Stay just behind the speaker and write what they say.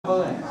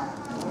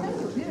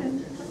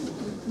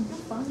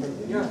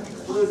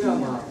这样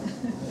吧，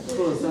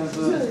扣了3分，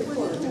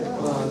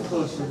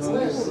扣了10分。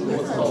我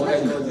操！我感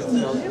觉我就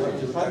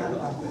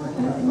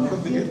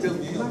要证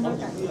明有好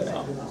几个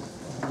呀。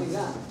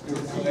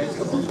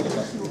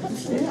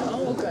然后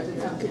我感觉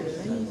他给人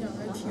的印象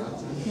还挺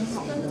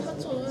好，但是他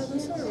做出来的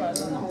事儿吧，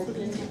让人不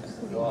理解。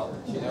是吧？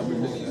今天不是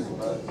那个什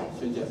么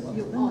学姐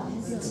吗？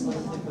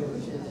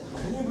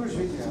肯定不是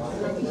学姐啊。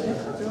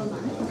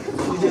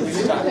学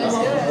姐长得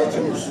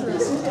就是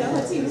现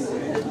在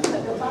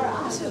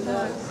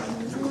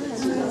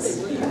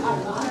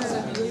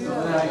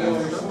有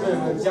点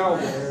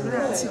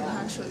请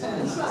他设计，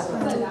就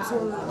做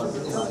了这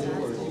个调查，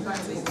把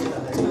自己的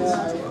他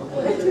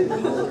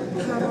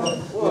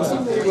送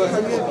给我一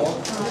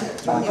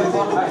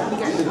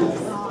个月饼，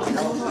然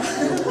后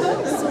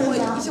送我一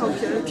小瓶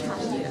茶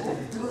叶，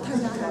然后他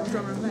家还专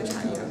门卖茶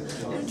叶，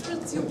就是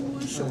几乎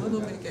什么都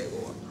没给过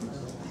我。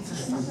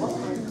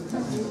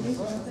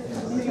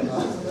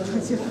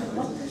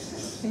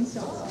很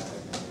小。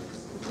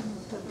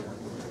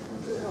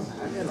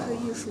特意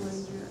说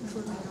一句，说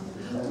那个，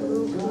我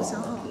都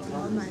想好了，我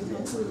要买一条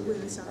特别贵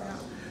的项链，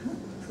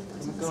说他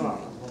想送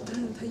给我，但是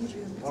他一直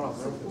也没送，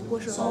我过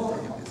生日他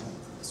也没送。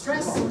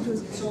Stress.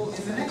 So in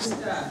the next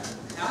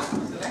half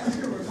of the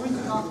lecture, we're going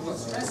to talk about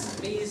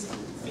stress-based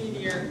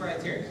failure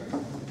criteria.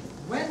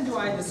 When do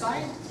I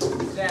decide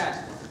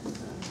that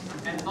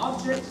an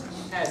object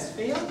has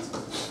failed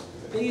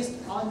based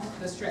on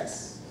the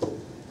stress?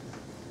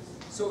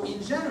 So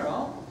in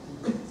general,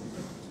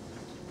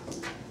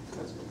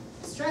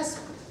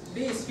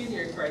 stress-based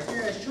failure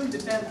criteria should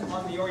depend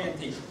on the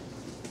orientation.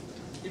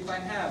 If I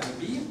have a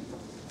beam,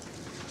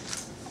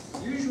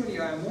 usually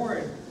I'm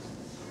moored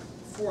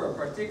for a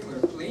particular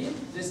plane.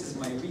 This is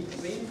my weak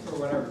plane for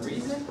whatever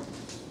reason.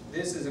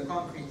 This is a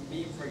concrete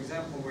beam, for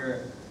example,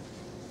 where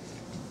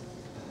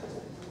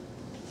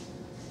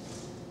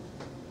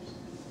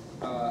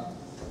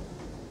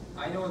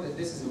I know that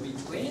this is a weak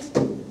plane,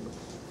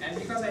 and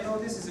because I know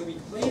this is a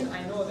weak plane,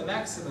 I know the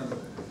maximum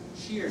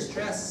shear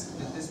stress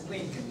that this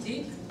plane can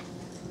take.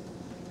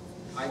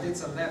 I did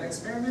some lab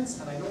experiments,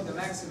 and I know the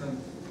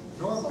maximum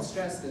normal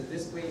stress that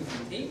this plane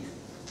can take.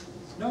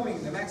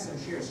 Knowing the maximum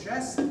shear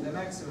stress, the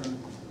maximum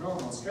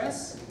normal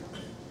stress,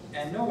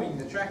 and knowing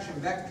the traction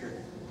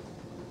vector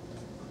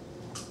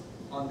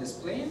on this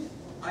plane,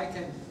 I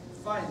can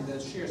find the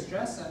shear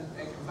stress and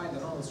I can find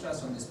the normal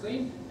stress on this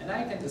plane, and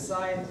I can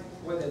decide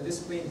whether this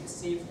plane is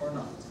safe or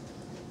not.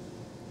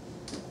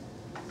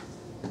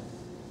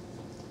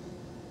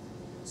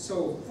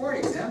 So, for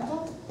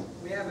example,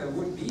 we have a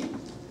wood beam.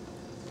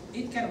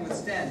 It can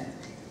withstand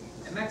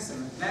a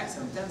maximum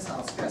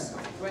tensile stress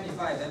of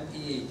 25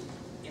 MPa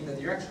in the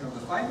direction of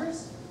the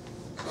fibers.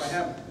 So I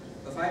have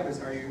the fibers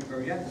are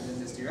oriented in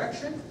this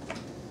direction.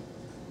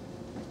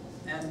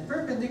 And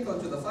perpendicular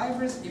to the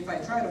fibers, if I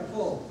try to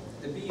pull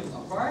the beam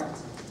apart,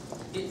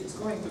 it's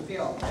going to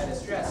fail at a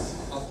stress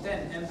of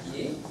 10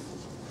 MPa.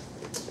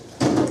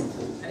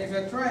 And if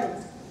I try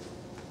to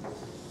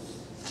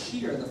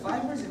shear the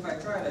fibers, if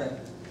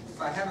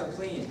I have a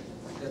plane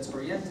that's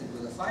oriented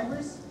with the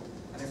fibers,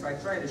 and if I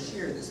try to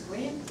shear this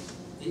plane,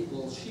 it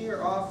will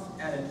shear off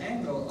at an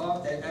angle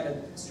of at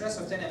a stress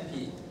of 10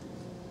 MPa.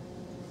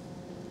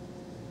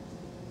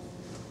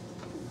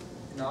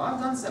 Now I've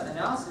done some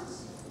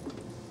analysis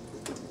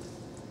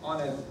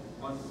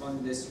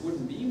on this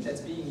wooden beam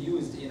that's being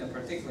used in a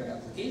particular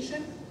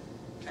application,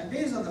 and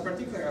based on the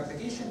particular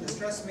application, the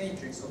stress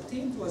matrix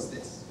obtained was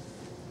this.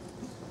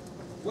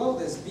 Will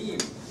this beam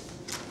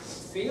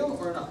fail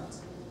or not?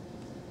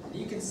 And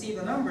you can see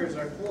the numbers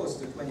are close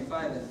to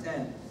 25 and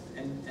 10,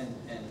 and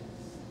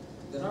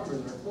the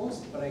numbers are close,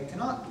 but I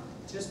cannot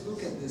just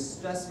look at this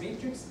stress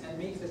matrix and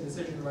make the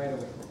decision right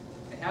away.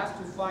 I have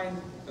to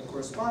find the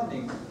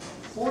corresponding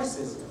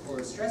forces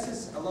or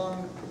stresses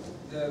along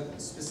the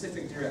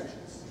specific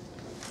directions.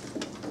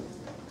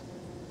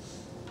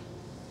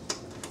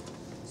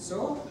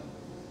 So,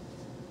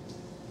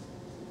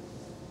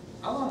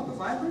 along the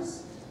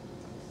fibers,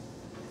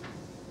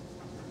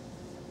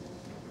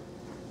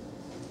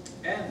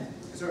 and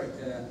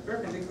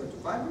perpendicular to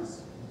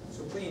fibers,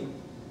 so plane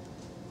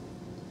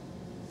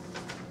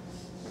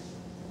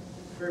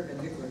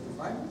perpendicular to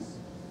fibers,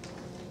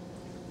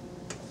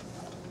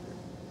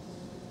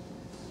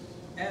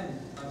 N,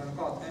 I'm going to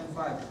call it N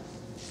fiber,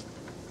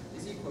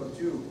 is equal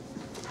to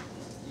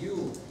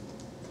U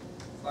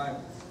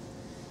fibers,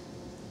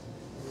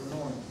 we're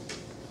known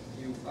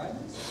U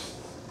fibers,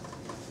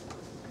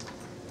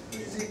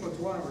 which is equal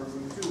to 1 over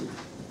root 2,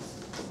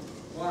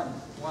 1,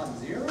 1,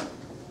 0.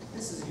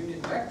 This is a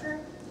unit vector.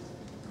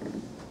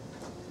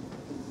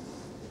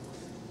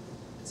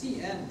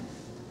 Tn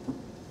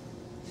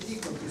is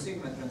equal to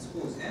sigma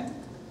transpose n.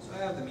 So I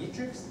have the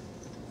matrix.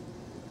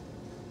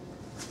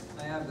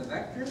 I have the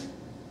vector.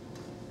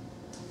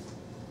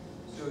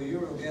 So you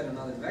will get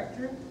another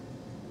vector.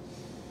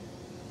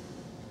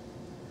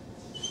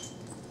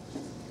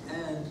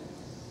 And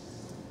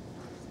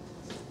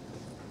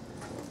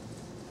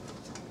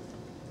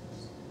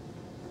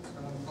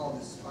I'm going to call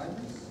this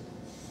fibers.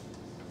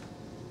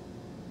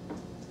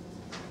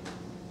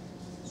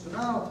 So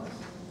now,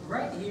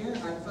 right here,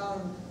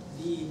 found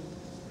the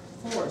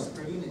force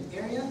per unit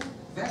area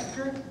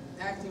vector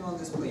acting on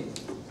this plane.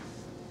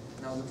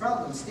 Now the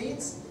problem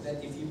states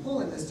that if you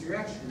pull in this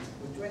direction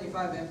with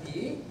 25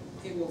 MPa,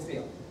 it will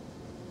fail.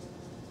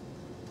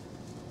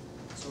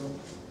 So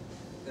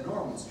the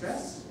normal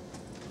stress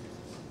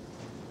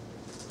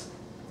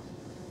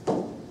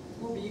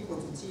will be equal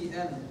to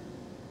Tn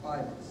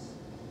fibers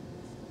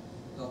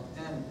dot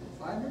n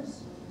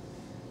fibers,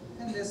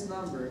 and this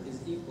number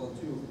is equal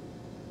to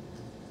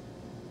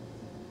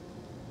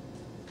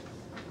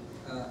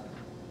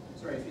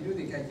if you do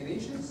the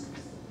calculations,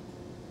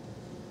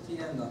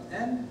 Tn dot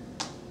n,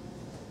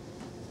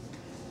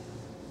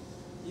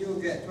 you'll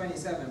get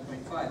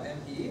 27.5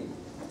 MPa,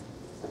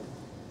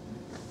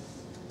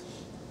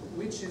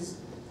 which is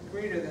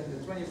greater than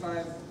the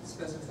 25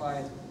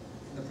 specified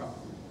in the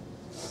problem.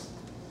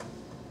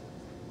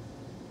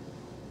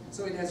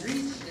 So it has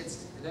reached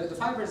the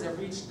fibers have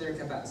reached their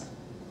capacity.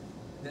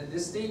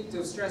 This state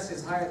of stress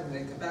is higher than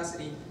the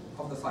capacity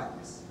of the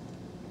fibers.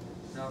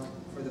 Now,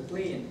 for the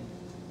plane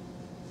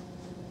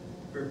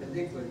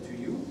perpendicular to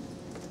you,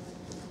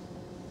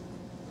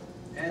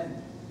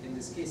 n in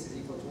this case is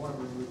equal to 1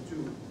 over root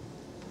 2,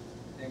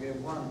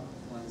 negative 1,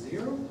 1,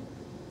 0.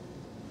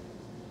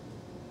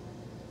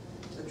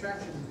 The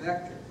traction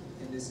vector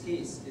in this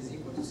case is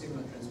equal to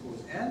sigma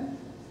transpose n.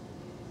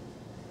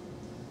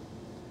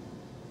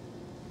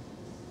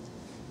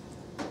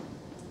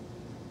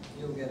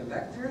 You'll get a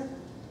vector.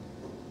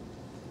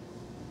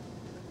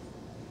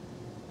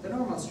 The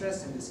normal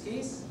stress in this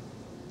case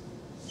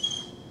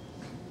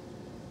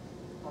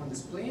on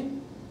this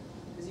plane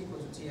is equal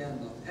to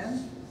Tn dot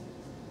n.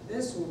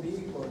 This will be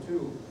equal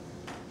to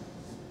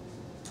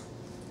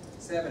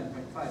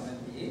 7.5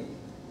 MPa,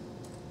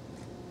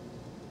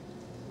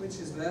 which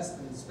is less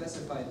than the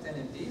specified 10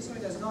 MPa, so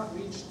it has not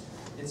reached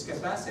its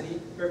capacity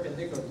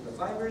perpendicular to the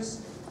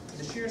fibers.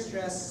 The shear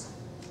stress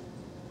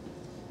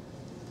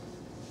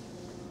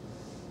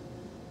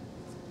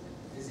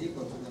is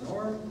equal to the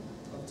norm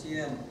of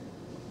Tn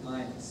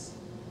minus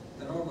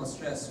the normal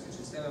stress, which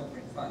is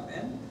 7.5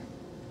 N,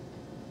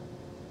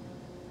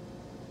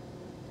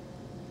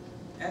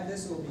 and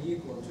this will be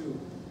equal to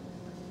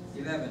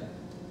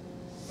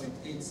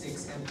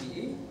 11.86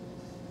 MPa,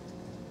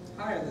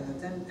 higher than the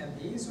 10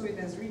 MPa, so it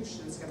has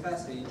reached its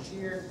capacity in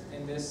shear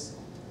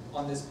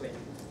on this plane.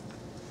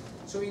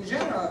 So in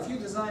general, if you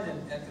design a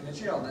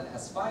material that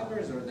has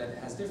fibers or that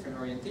has different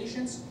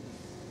orientations,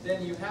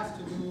 then you have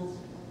to do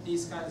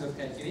these kinds of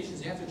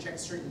calculations. You have to check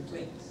certain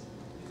planes,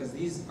 because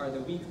these are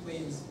the weak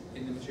planes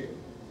in the material.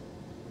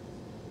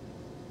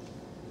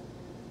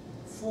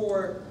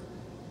 For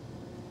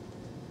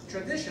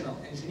traditional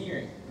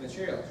engineering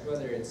materials,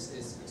 whether it's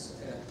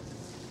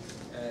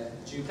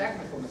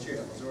geotechnical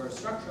materials or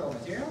structural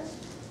materials,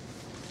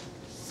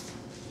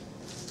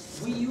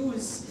 we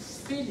use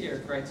failure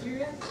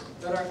criteria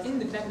that are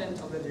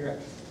independent of the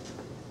direction.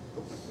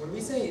 When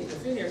we say the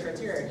failure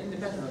criteria are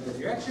independent of the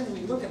direction,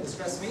 we look at the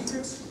stress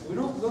matrix. We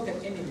don't look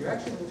at any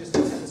direction, we just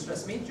look at the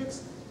stress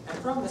matrix. And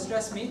from the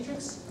stress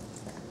matrix,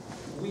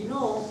 we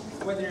know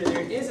whether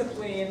there is a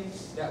plane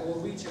that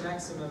will reach a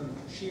maximum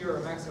shear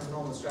or maximum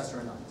normal stress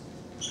or not.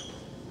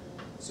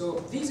 So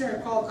these are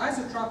called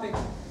isotropic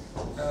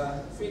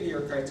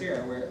failure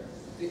criteria, where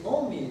the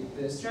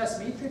stress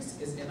matrix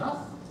is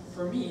enough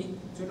for me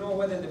to know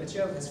whether the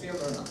material has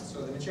failed or not.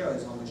 So the material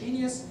is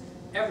homogeneous,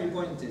 every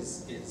point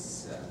has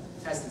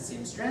the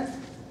same strength,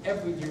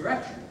 every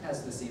direction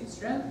has the same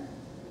strength.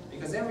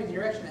 Because every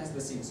direction has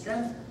the same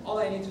strength, all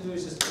I need to do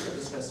is just look at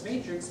the stress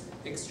matrix,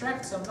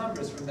 extract some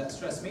numbers from that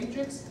stress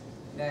matrix,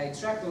 and I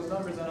extract those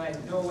numbers and I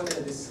know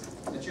whether this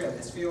material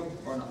has failed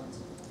or not.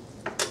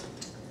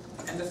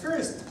 And the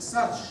first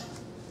such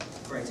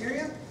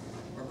criteria,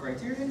 or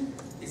criterion,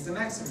 is the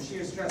maximum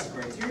shear stress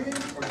criterion,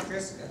 or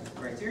Tresca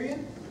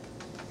criterion.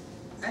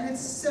 And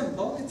it's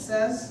simple. It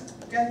says,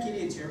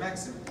 calculate your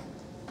maximum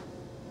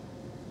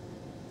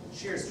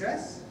shear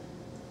stress,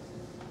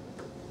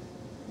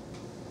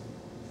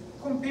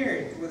 compare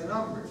it with a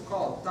number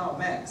called tau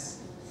max,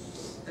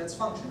 that's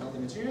function of the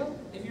material.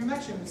 If your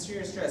maximum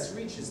shear stress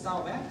reaches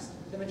tau max,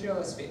 the material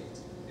has failed.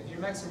 If your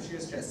maximum shear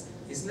stress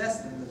is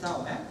less than the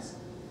tau max,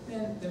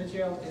 then the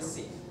material is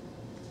safe.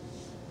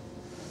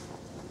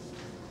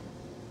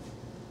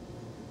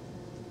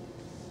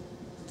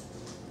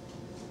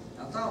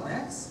 Now tau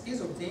max is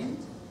obtained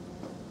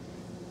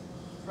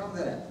from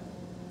the lab.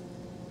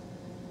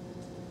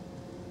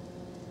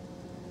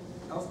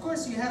 Now of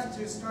course you have to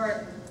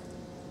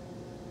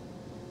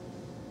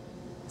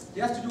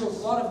do a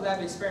lot of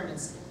lab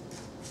experiments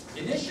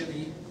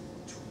initially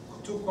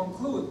to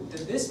conclude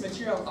that this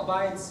material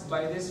abides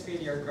by this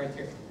failure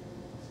criteria.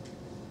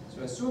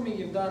 So assuming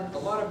you've done a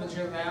lot of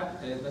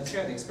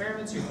material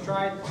experiments, you've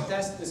tried to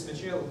test this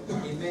material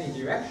in many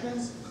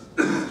directions,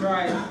 you've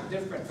tried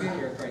different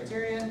failure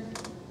criteria,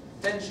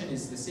 tension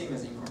is the same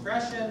as in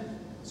compression,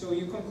 so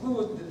you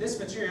conclude that this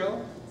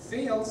material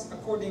fails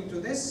according to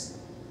this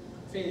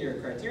failure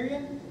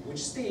criterion,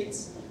 which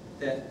states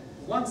that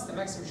once the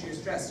maximum shear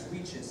stress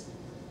reaches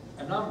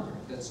a number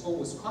that's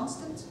always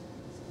constant,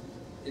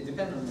 it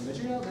depends on the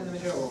material, then the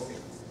material will fail.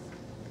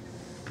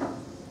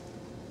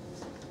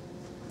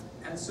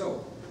 And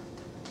so,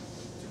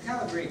 to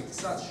calibrate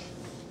such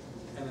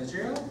a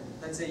material,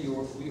 let's say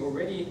we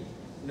already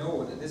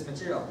know that this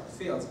material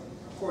fails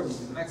according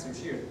to the maximum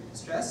shear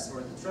stress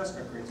or the stress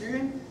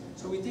criterion,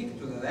 so we take it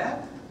to the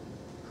lab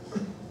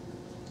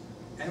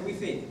and we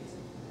fade it.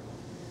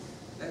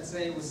 Let's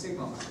say with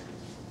sigma r.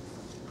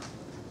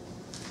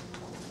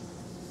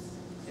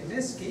 In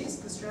this case,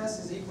 the stress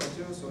is equal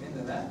to, so in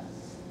the lab,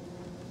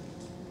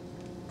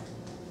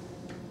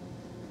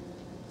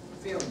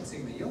 failed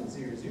sigma yield,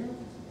 0, 0.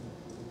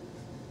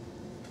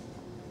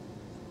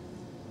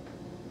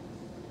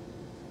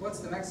 What's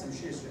the maximum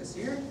shear stress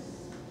here?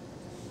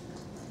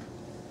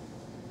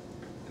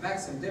 The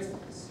maximum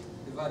difference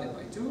divided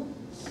by 2,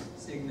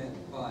 sigma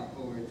pi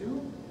over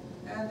 2,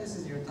 and this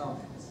is your tau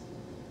max.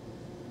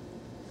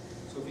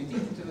 So if you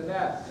take it to the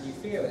lab and you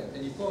fail it,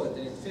 and you pull it,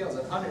 and it fails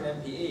at 100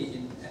 MPa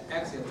in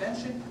axial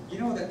tension, you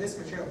know that this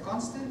material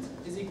constant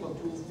is equal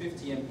to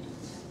 50 MPa.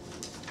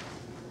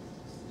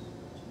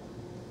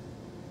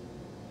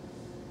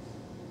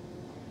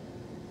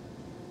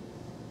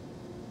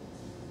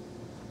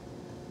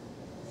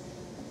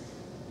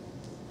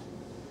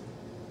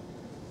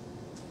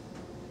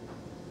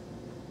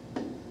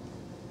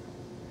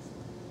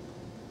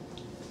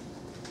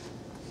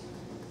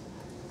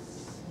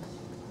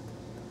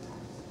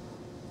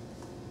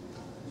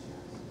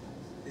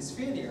 This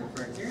failure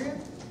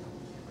criterion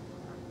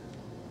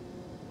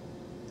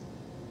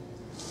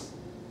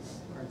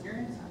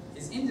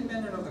is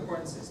independent of the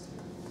coordinate system.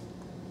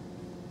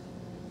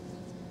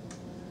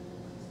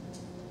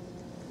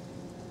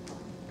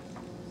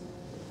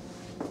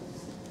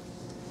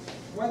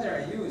 Whether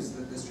I use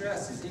that the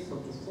stress is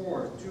equal to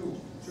 4, 2,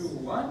 2,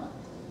 1,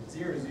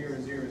 0,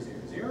 0, 0, 0,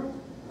 0,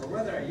 or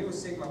whether I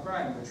use sigma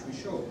prime, which we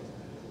showed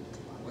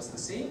was the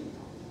same,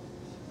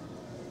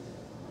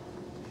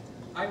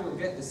 I will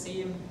get the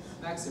same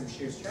maximum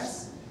shear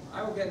stress.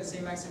 I will get the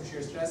same maximum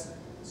shear stress.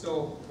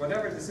 So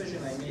whatever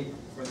decision I make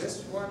for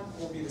this one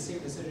will be the same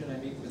decision I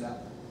make for that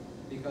one,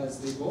 because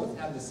they both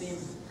have the same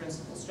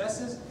principal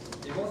stresses.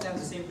 They both have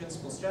the same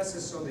principal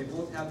stresses, so they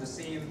both have the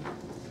same.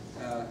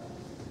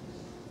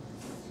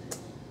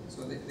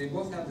 They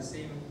both have the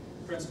same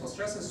principal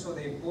stresses, so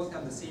they both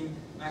have the same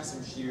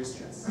maximum shear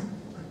stress.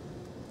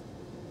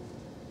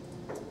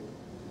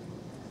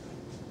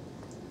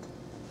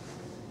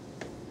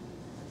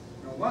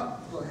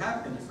 What will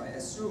happen if I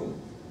assume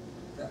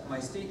that my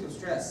state of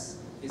stress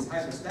is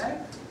hydrostatic?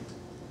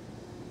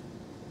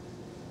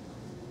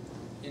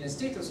 In a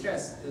state of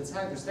stress that's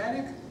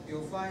hydrostatic,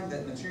 you'll find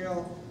that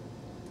material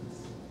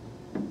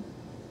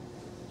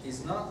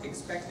is not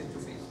expected to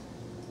fail.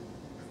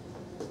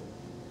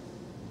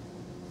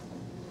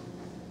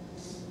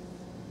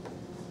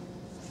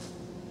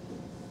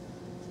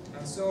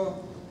 And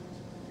so,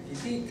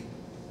 if you take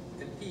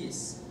a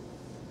piece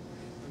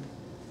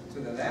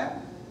to the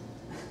lab,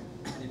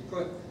 and you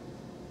put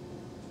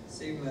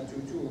sigma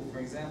 2, 2, for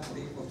example,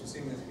 equal to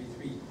sigma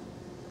 3,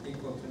 3,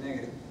 equal to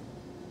negative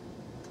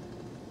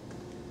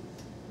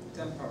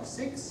 10 power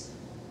 6,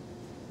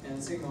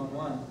 and sigma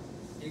 1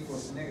 equal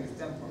to negative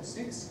 10 power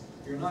 6,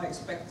 you're not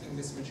expecting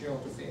this material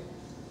to fail.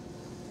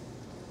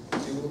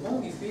 It will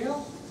only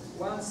fail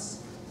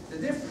once the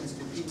difference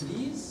between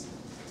these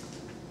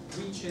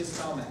reaches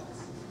tau max.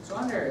 So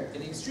under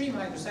an extreme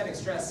hydrostatic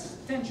stress,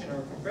 tension,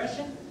 or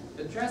compression,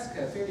 the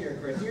Tresca failure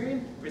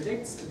criterion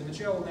predicts that the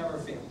material will never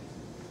fail,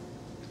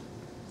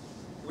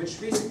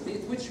 which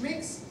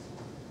makes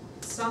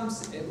some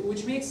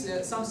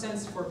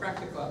sense for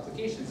practical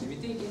applications. If you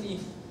take any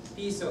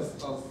piece of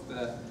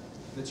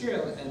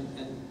material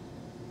and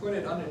put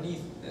it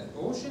underneath the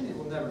ocean, it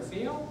will never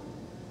fail.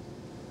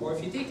 Or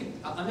if you take it,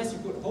 unless you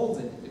put holes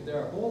in it, if there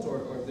are holes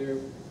or there are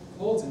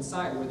holes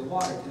inside where the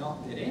water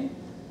cannot get in,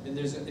 then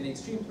there's an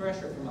extreme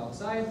pressure from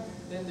outside,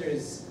 then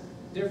there's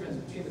difference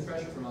between the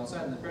pressure from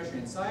outside and the pressure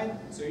inside.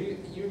 So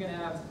you're going to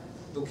have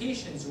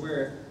locations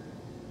where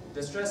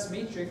the stress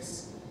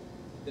matrix,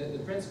 the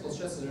principal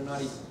stresses are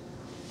not equal.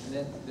 And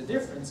then the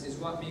difference is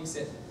what makes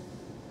it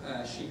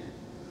shear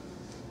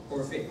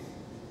or fail.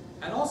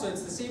 And also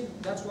it's the same,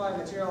 that's why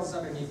materials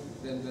underneath,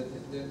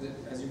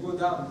 as you go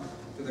down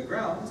to the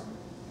ground,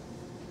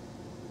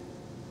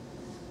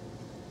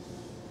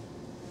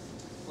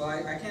 well,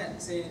 I can't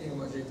say anything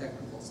about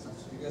geotechnical stuff,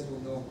 so you guys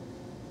will know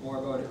more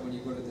about it when you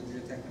go to the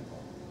geotechnical.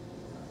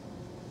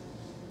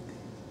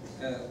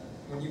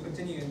 When you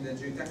continue in the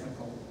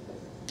geotechnical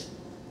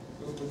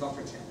with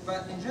Dr. Chen.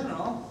 But in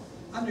general,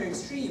 under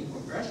extreme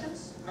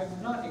compressions, I do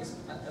not, as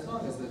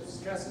long as the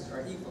stresses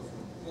are equal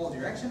from all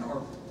direction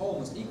or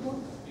almost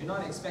equal, you're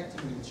not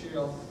expecting the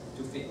material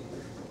to fail.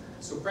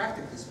 So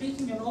practically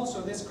speaking, and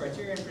also this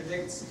criterion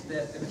predicts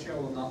that the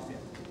material will not fail.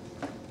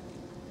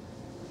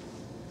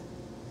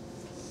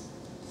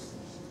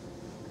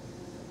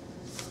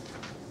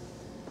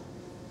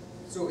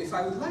 So if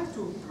I would like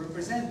to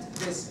represent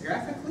this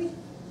graphically,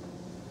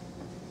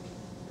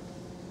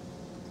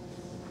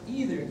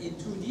 either in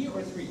 2D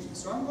or 3D.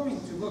 So I'm going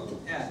to look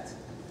at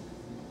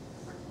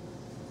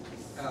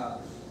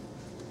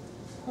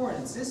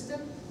coordinate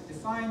system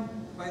defined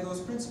by those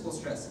principal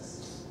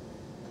stresses.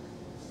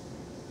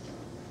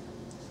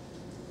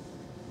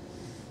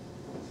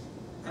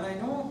 And I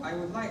know I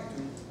would like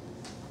to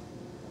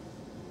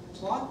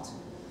plot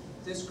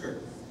this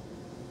curve.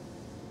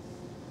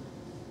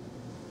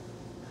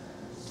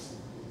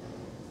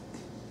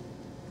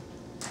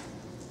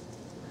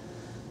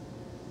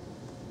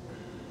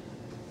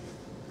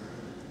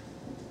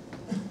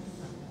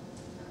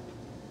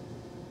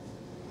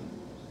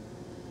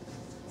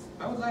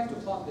 I would like to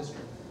plot this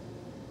curve,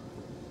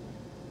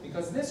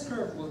 because this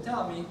curve will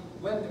tell me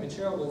when the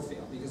material will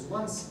fail, because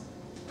once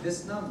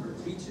this number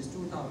reaches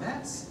 2 tau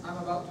max, I'm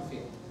about to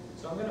fail.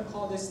 So I'm going to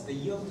call this the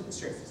yield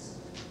surface,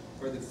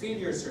 or the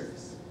failure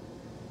surface.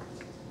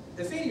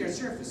 The failure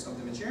surface of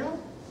the material.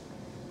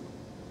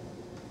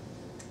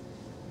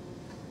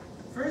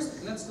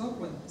 First, let's look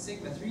when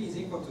sigma 3 is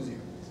equal to 0.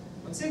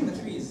 When sigma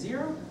 3 is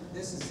 0,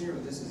 this is 0,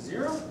 this is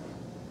 0.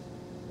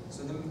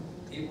 So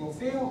it will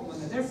fail when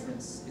the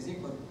difference is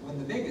equal, when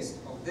the biggest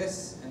of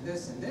this and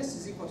this and this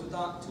is equal to 2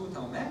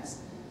 tau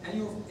max.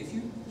 And if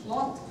you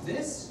plot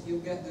this, you'll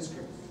get this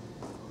curve.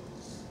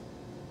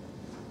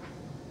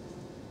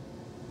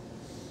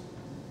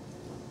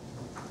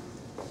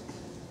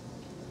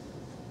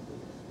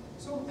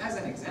 So as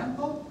an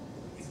example,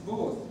 if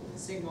both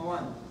sigma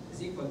 1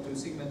 is equal to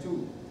sigma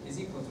 2 is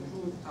equal to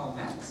 2 tau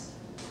max,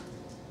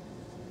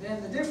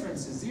 then the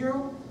difference is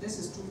 0. This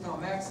is 2 tau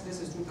max,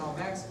 this is 2 tau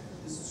max.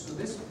 So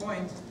this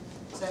point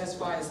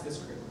satisfies this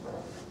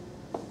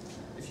curve.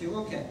 If you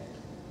look at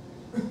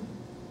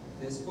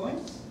this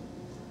point,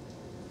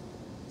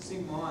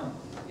 sigma 1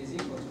 is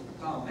equal to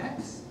tau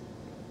max,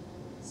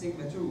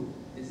 sigma 2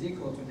 is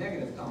equal to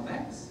negative tau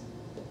max,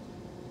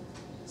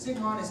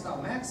 sigma 1 is tau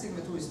max,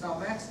 sigma 2 is tau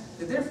max.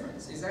 The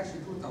difference is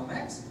actually 2 tau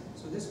max,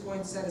 so this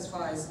point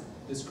satisfies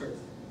this curve.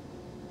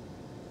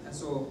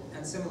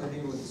 And similarly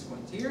with this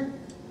point here.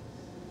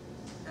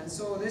 And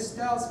so this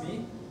tells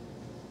me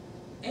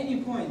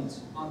any point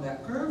on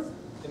that curve,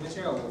 the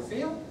material will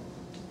fail.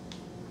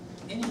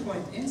 Any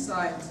point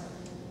inside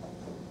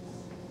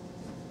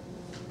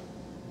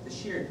the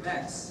sheared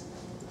max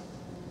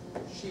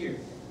shear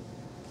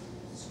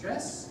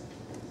stress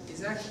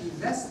is actually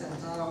less than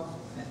tau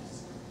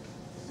max.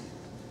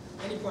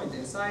 Any point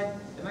inside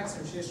the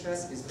maximum shear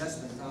stress is less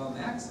than tau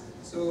max.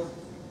 So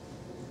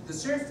the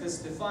surface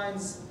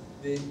defines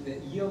the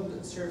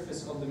yield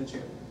surface of the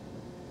material.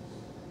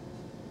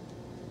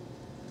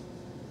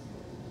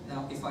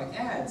 Now, if I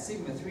add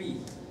sigma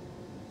 3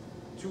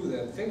 to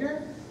the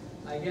figure,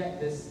 I get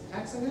this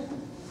hexagon.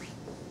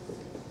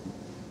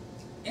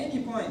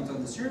 Any point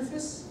on the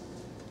surface,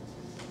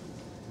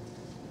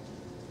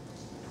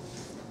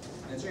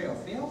 material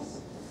fails,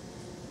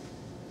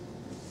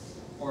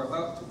 or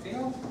about to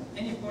fail.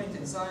 Any point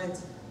inside,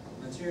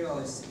 material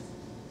is safe.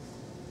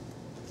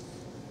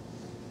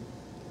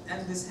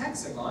 And this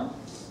hexagon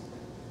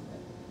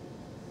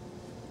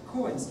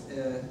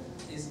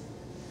is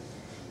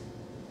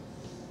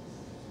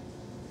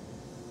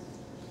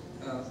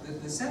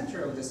the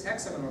center of this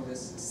hexagon, or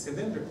this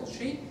cylindrical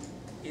shape,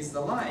 is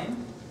the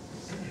line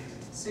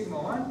sigma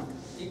 1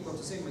 equal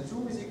to sigma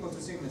 2 is equal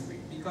to sigma 3.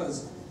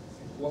 Because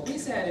what we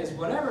said is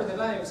whatever the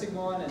value of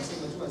sigma 1 and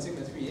sigma 2 and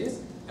sigma 3 is,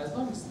 as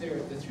long as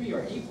the three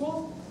are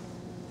equal,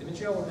 the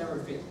material will never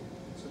fail.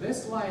 So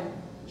this line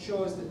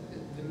shows that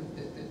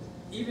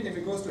even if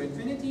it goes to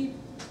infinity,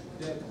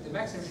 the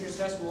maximum shear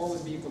stress will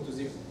always be equal to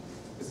 0.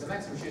 Because the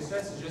maximum shear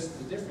stress is just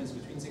the difference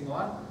between sigma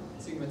 1,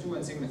 sigma 2,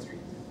 and sigma 3.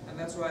 And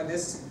that's why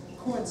this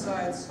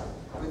coincides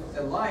with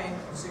the line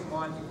of sigma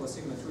 1 equals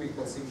sigma 2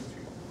 equals sigma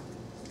 3.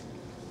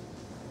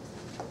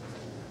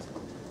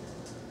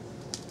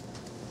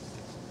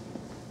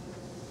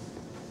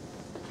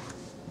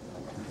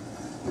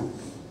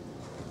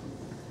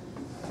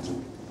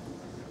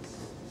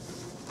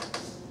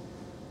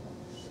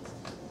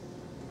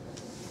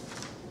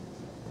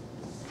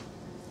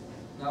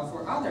 Now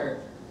for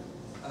other,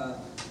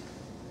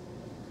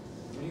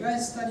 when you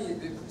guys study,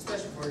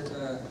 especially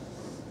for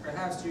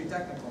perhaps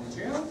geotechnical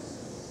materials,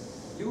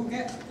 you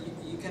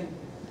can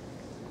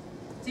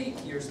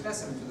take your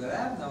specimen to the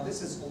lab. Now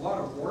this is a lot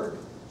of work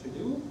to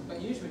do,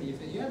 but usually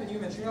if you have a new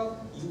material,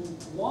 you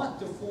want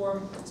to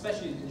form,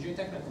 especially in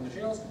geotechnical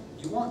materials,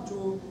 you want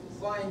to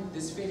find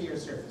this failure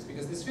surface,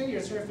 because this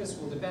failure surface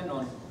will depend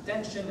on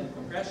tension and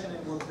compression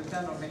and will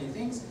depend on many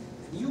things,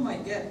 and you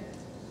might get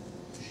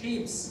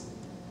shapes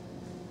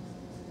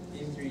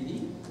in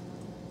 3D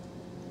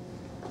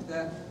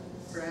that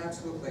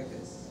perhaps look like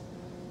this.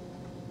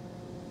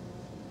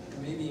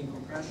 And maybe in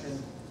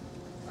compression,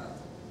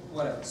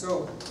 whatever.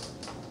 So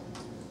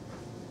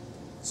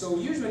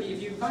usually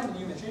if you find a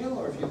new material,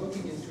 or if you're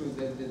looking into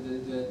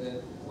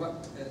the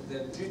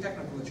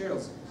geotechnical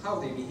materials, how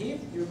they behave,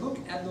 you look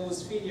at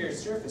those failure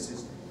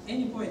surfaces.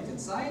 Any point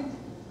inside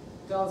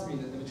tells me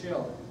that the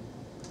material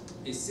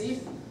is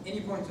safe.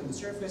 Any point on the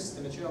surface,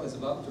 the material is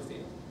about to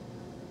fail.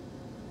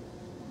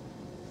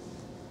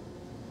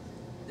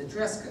 The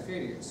Tresca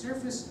failure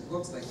surface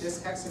looks like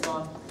this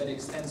hexagon that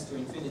extends to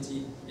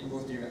infinity in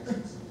both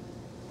directions.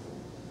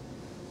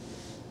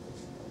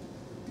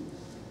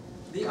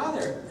 The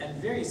other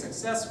and very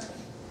successful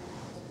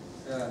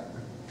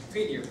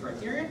failure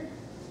criterion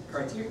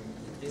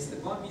is the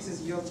von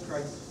Mises yield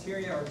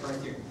criteria or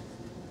criterion.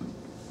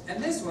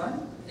 And this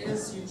one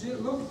is you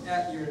look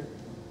at your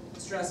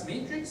stress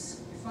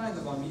matrix, you find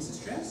the von Mises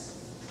stress,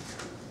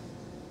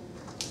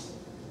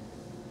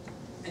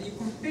 and you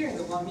compare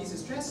the von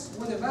Mises stress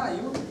with a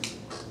value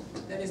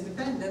that is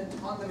dependent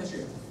on the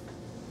material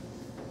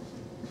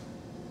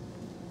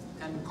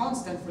and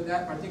constant for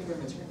that particular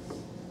material.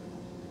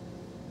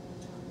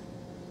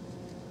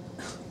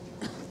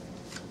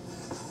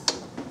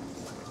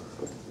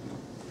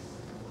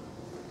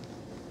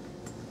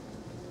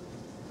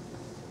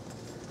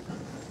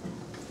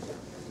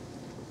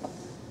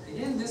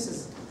 Again, this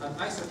is an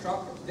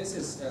isotropic. This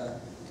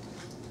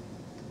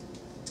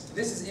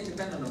is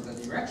independent of the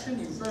direction.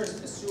 You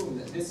first assume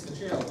that this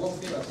material will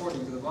fail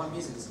according to the von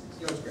Mises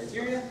yield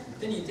criteria.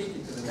 Then you take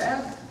it to the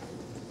lab,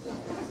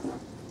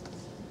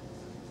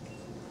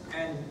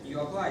 and you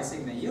apply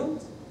sigma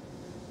yield,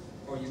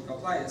 or you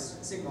apply a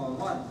sigma on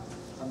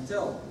 1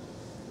 until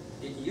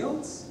it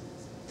yields.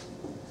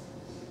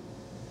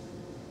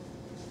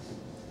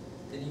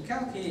 Then you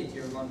calculate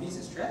your von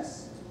Mises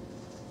stress,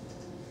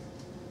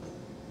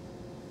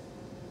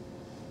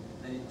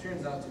 and it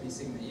turns out to be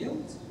sigma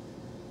yield.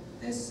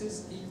 This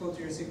is equal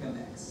to your sigma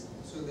max.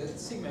 So the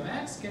sigma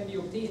max can be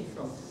obtained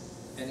from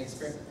an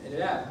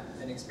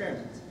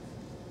experiment.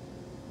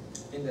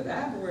 In the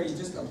lab, where you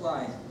just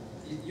apply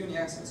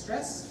uniaxial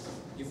stress,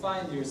 you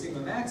find your sigma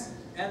max,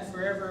 and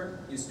forever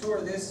you store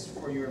this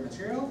for your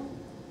material.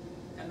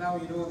 And now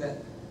you know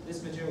that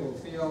this material will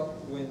fail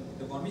when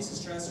the von Mises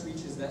stress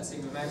reaches that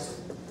sigma max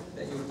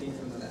that you obtained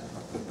from the lab.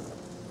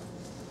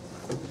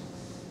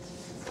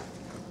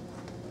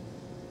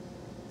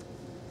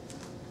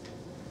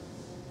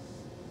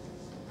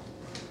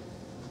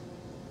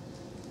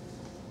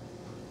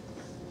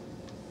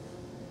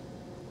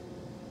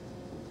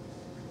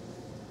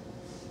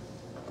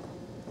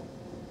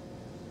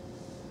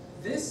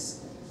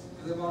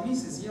 The von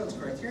Mises yield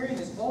criterion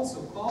is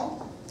also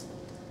called,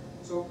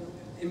 so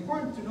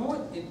important to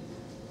note,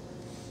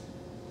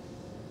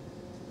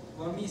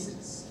 von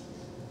Mises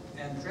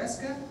and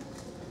Tresca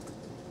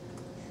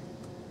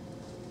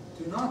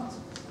do not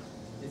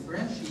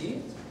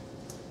differentiate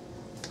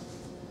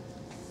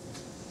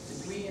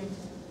between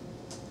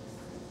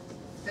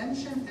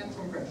tension and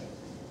compression.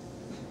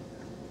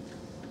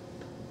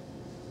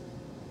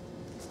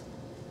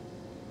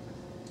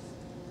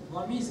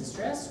 Von Mises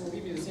stress will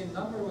give you the same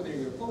number whether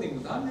you're pulling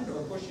with 100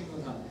 or pushing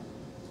with 100.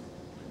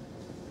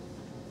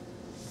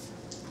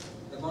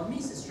 The von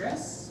Mises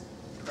stress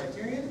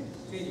criterion,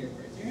 failure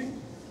criterion,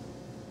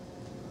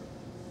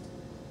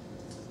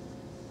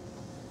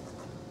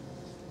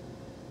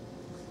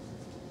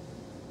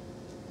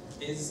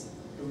 is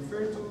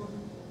referred to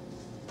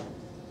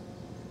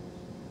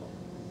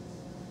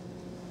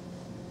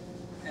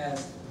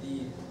as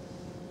the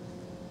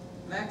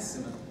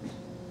maximum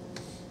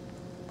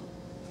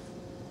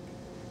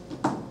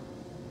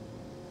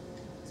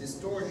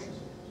distortion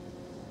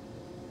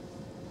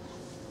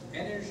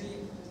energy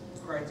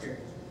criterion.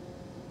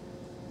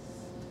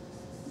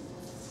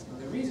 Now,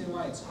 the reason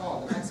why it's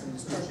called the maximum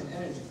distortion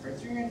energy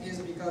criterion is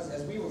because,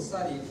 as we will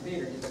study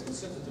later in the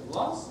constitutive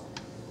laws,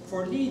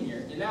 for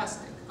linear,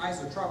 elastic,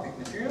 isotropic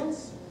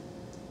materials,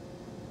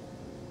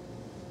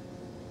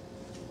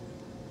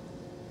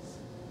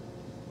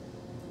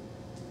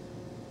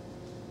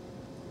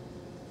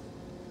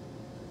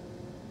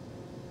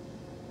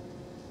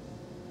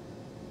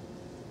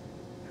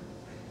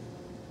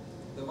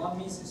 the von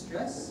Mises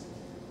stress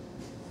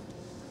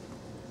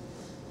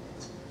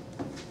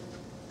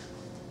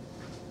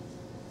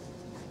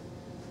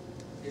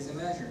is a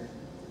measure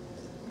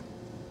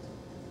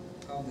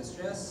of the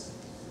stress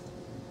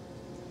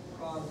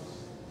of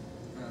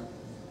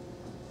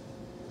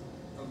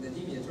the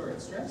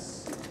deviatoric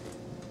stress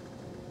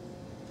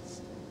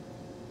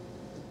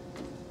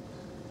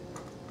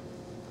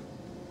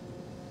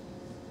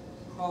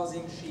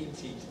causing shape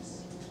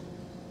changes.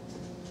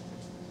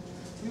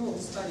 We will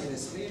study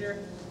this later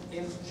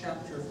in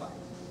chapter 5,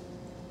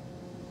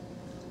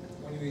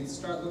 when we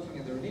start looking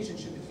at the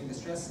relationship between the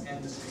stress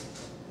and the strain.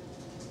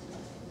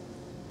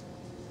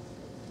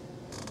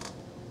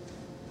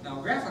 Now,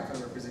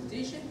 graphical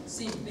representation,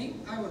 same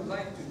thing. I would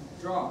like to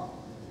draw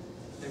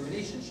the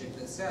relationship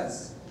that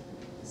says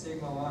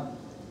sigma 1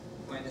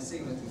 minus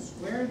sigma 2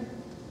 squared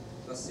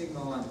plus sigma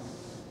 1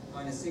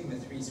 minus sigma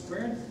 3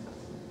 squared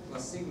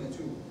plus sigma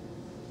 2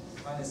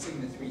 minus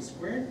sigma 3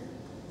 squared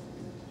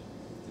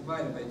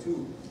divided by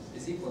 2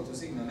 is equal to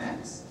sigma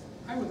max.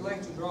 I would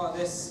like to draw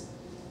this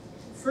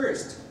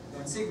first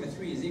when sigma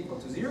 3 is equal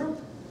to 0,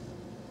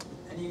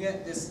 and you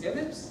get this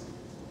ellipse,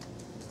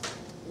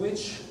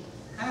 which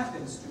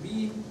happens to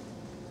be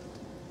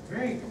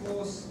very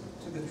close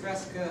to the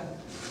Tresca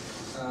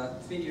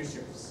failure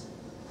surface.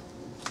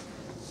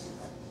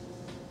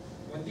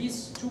 When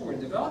these two were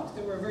developed,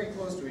 they were very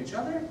close to each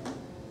other.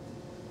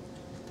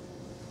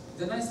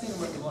 The nice thing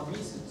about the von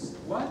Mises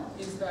one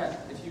is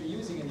that if you're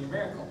using a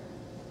numerical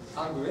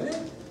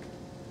algorithm,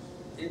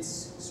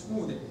 it's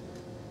smoother.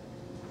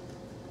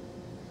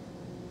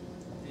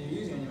 If you're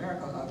using a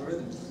numerical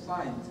algorithm to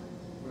find,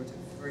 or to,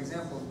 for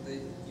example,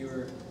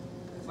 your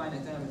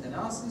finite element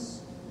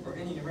analysis, or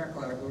any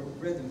numerical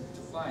algorithm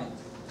to find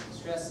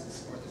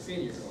stresses or the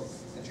failure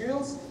of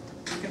materials,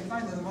 you can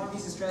find that the Von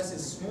Mises stress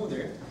is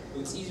smoother, so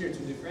it's easier to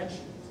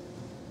differentiate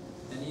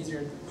and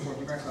easier for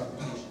numerical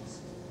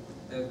applications.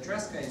 The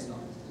Tresca is not.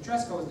 The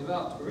Tresca was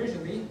developed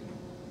originally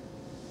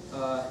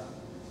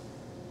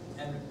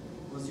and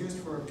was used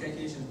for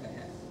calculations by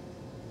hand.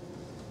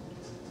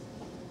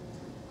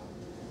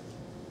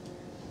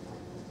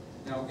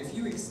 Now, if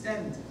you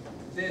extend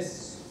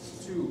this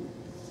to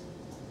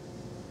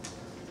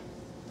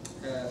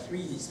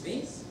 3D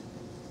space,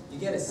 you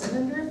get a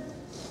cylinder.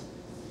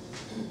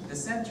 The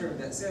center of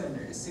that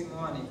cylinder is sigma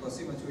 1 equals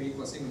sigma 2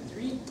 equals sigma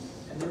 3,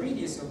 and the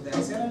radius of that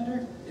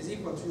cylinder is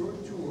equal to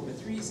root 2 over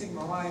 3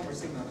 sigma y or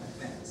sigma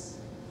max.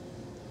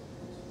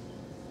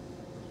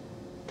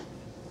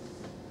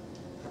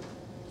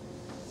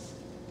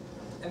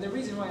 And the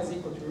reason why it's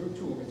equal to root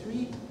 2 over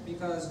 3,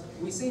 because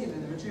we say that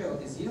the material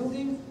is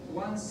yielding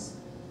once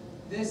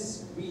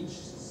this reaches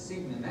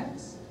sigma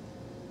max,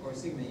 or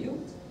sigma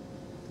yield.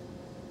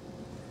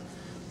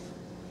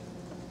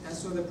 And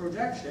so the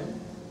projection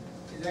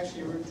is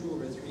actually root 2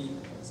 over 3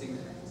 sigma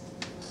max.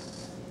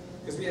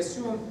 Because we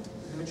assume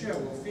the material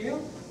will fail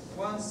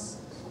once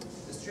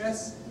the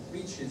stress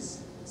reaches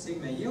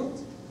sigma yield,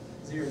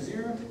 0,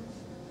 0,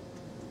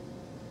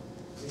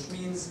 which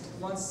means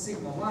once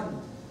sigma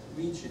 1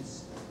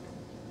 reaches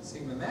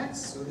sigma max,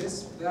 so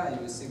this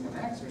value is sigma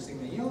max or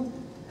sigma yield,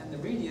 and the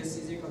radius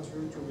is equal to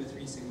root 2 over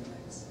 3 sigma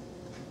max.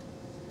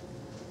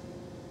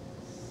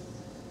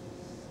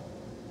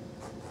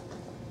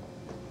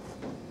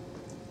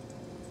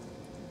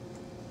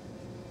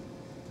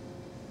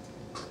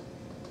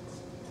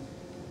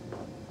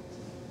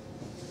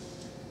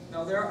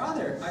 Now there are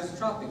other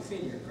isotropic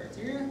failure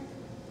criteria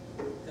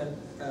that,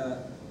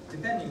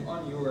 depending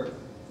on your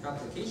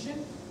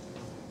application,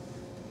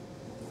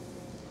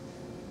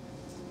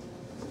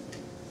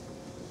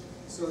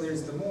 so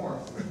there's the Moore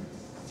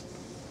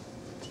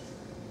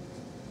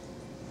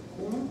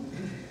Coulomb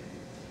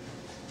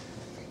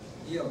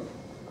yield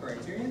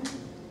criterion,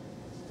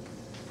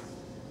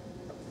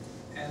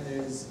 and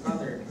there's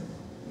other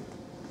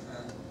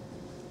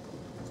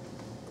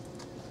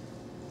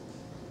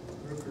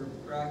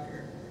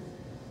Rooker-Bracker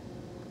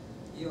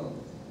yield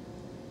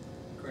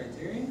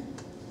criteria,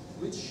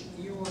 which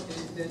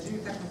the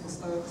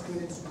geotechnical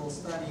students will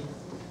study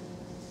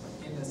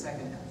in the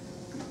second half.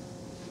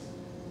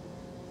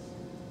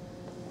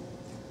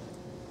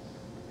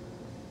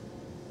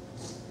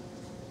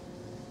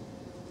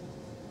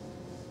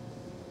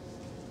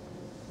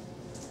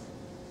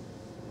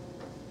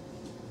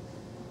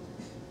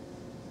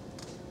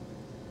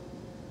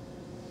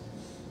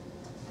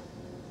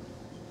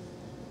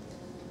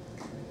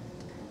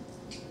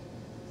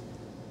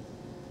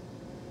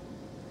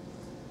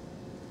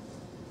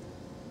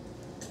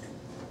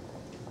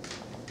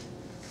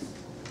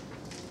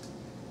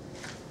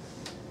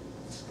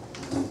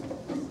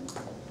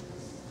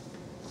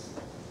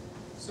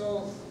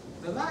 So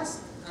the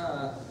last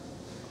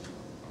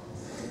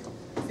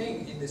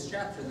thing in this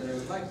chapter that I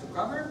would like to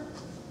cover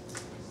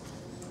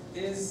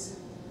is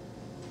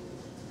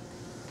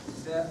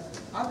the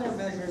other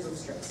measures of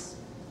stress.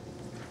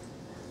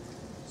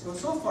 So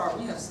far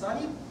we have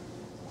studied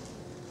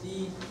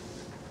the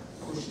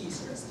Cauchy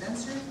stress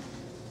tensor,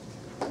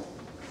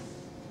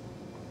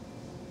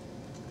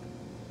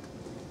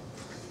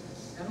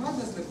 and what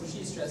does the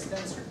Cauchy stress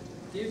tensor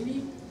give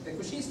me? The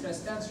Cauchy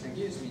stress tensor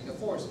gives me the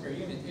force per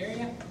unit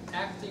area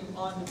acting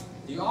on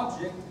the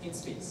object in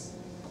space.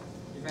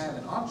 If I have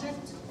an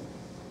object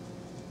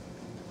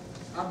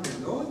under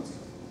load,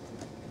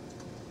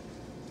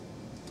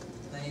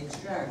 and I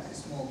extract a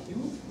small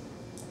cube,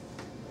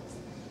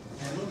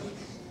 and I look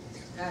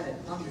at it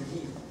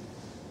underneath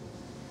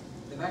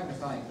the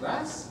magnifying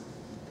glass,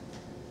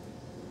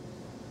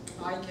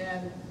 I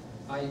can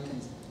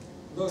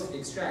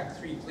extract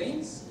 3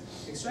 planes.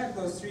 Extract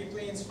those 3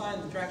 planes,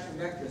 find the traction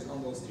vectors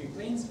on those 3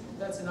 planes.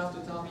 That's enough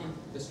to tell me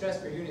the stress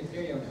per unit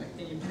area on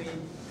any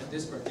plane at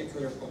this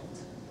particular point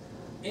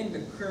in the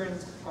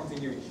current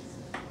configuration.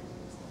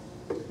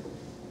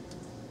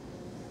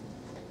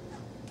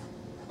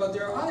 But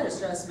there are other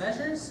stress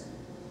measures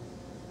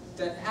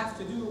that have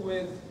to do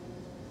with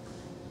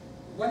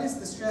what is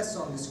the stress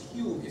on this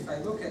cube if I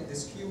look at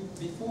this cube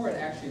before it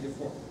actually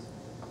deformed.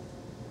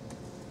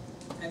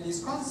 And these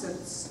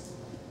concepts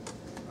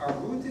are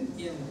rooted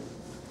in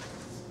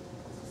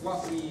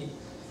what we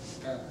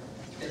in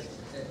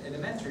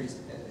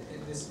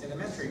this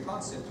elementary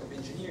concept of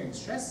engineering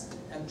stress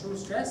and true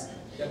stress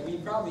that we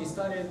probably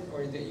studied,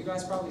 or that you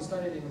guys probably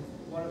studied in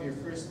one of your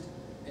first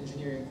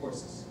engineering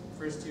courses,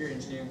 first year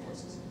engineering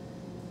courses,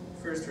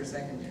 first or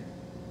second year.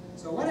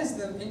 So what is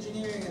the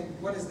engineering and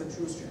what is the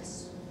true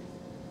stress?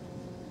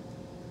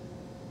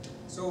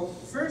 So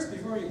first,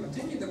 before you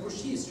continue, the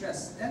Cauchy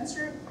stress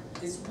tensor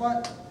is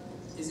what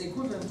is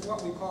equivalent to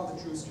what we call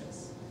the true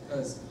stress,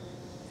 because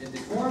a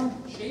deformed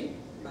shape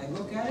I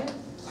look at it,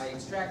 I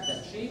extract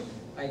that shape,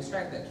 I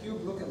extract that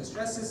cube, look at the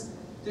stresses.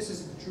 This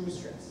is the true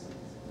stress.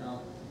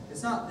 Now,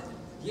 it's not,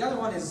 the other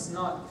one is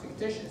not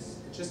fictitious,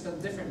 it's just a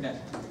different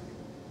measure.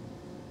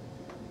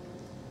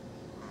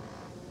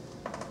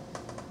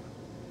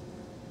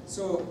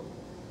 So,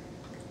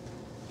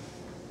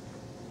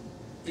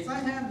 if I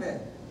have a,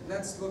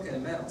 let's look at a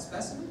metal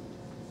specimen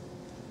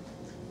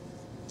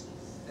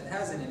that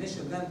has an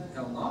initial length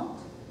L0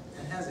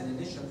 and has an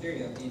initial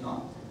area of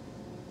A0,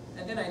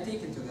 and then I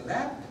take it to the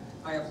lab,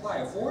 I apply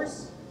a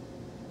force,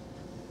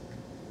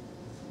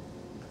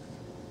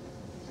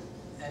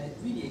 and it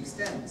really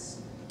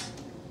extends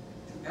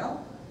to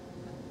L,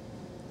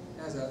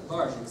 has a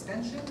large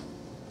extension,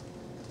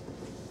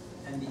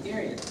 and the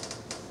area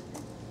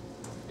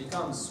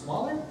becomes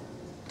smaller,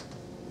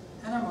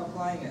 and I'm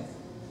applying F.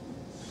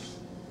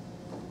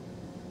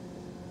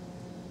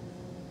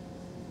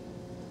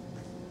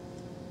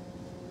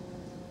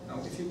 Now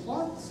if you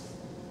plot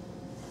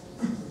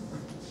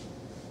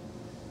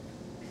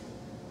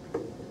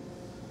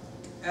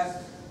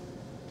F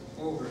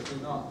over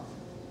A0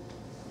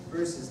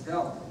 versus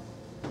delta,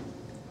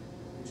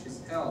 which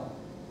is L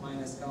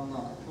minus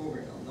L0 over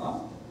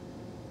L0,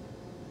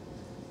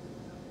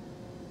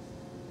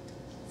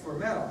 for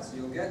metals,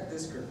 you'll get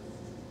this curve.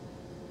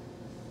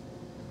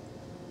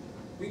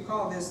 We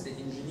call this the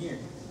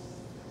engineering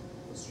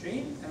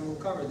strain, and we'll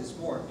cover this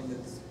more in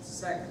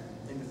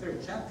the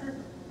third chapter,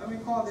 and we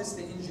call this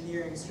the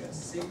engineering stress,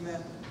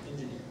 sigma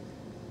engineering.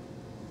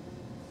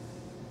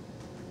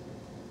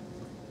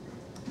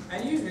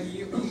 And usually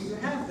you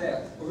have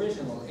the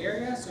original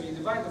area, so you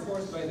divide the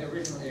force by the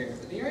original area.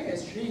 But the area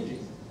is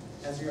changing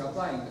as you're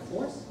applying the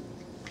force.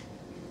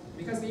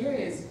 Because the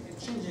area is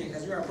changing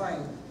as you're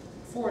applying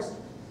force,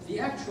 the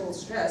actual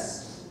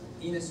stress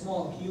in a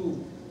small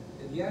cube,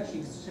 if you actually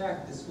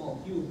extract the small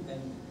cube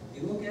and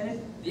you look at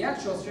it, the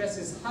actual stress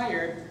is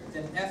higher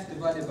than F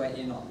divided by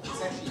A0.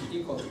 It's actually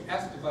equal to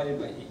F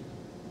divided by A.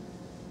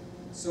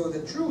 So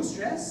the true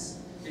stress,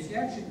 if you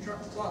actually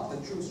plot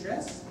the true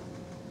stress,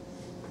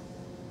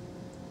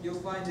 you'll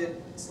find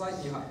it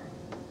slightly higher.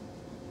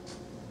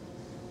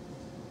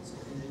 So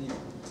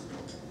engineering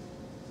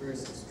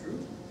versus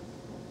true.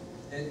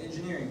 And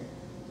engineering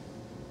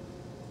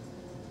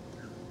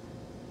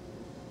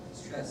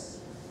stress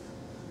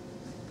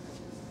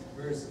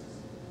versus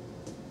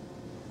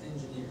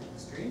engineering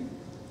strain.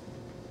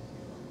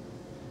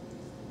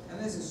 And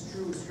this is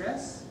true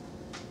stress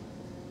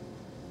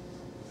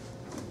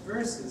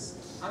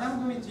versus, and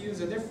I'm going to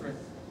use a different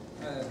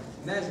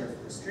measure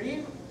for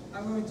strain.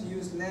 I'm going to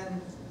use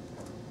len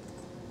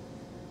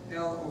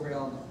L over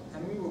L0.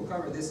 And we will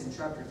cover this in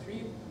chapter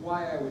 3,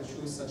 why I would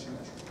choose such a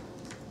measure,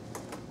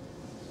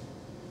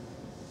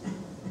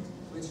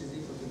 which is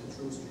equal to the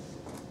true strain.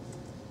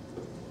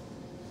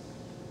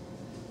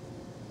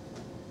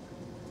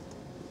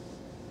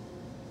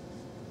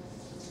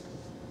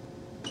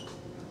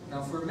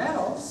 Now for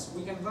metals,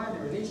 we can find a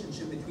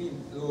relationship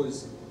between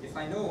those. If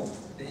I know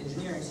the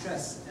engineering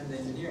stress and the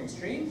engineering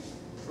strain,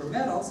 for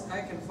metals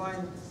I can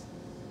find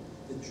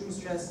the true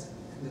stress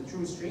and the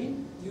true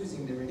strain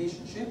using the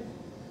relationship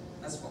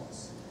as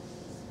follows.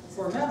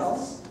 For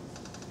metals,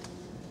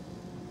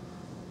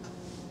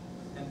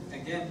 and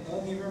again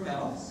only for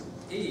metals,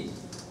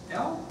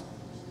 AL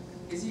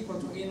is equal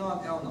to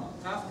A0 L0.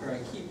 After I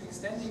keep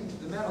extending,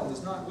 the metal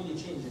does not really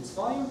change its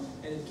volume,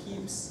 and it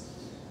keeps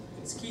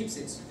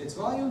its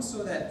volume,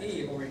 so that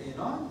A over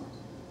A0,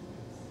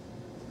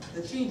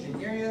 the change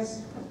in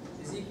areas,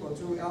 is equal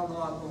to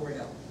L0 over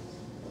L.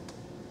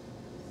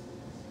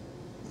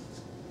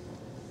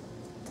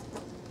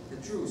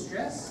 The true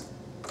stress,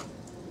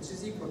 which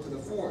is equal to the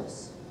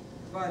force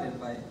divided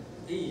by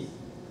A,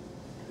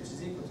 which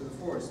is equal to the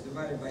force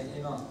divided by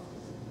A0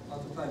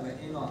 multiplied by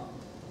A0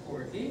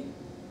 over A,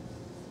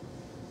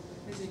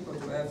 is equal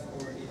to F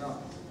over A0.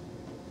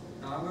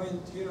 Now I'm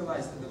going to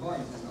utilize that the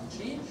volume has not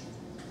changed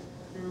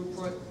to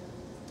put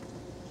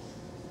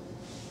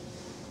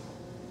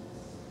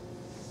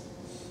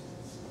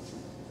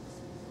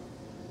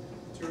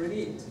to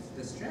relate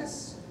the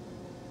stress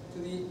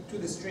to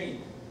the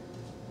strain.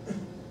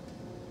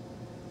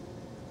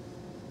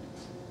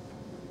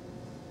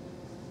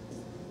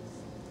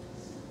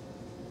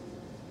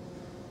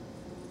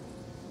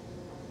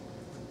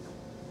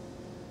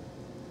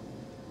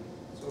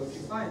 So if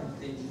you find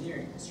the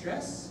engineering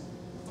stress,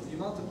 if you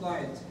multiply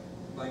it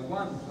by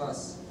 1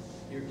 plus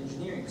your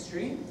engineering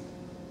strain,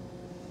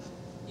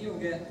 you'll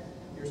get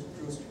your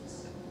true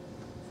stress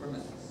for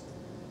metals.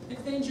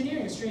 If the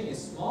engineering strain is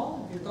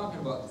small, if you're talking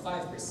about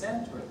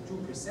 5% or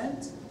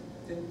 2%,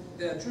 then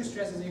the true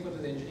stress is equal to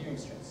the engineering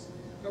stress.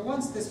 But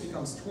once this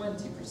becomes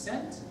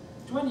 20%,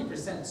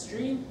 20%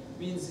 strain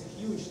means a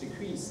huge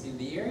decrease in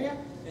the area.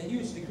 A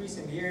huge decrease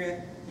in the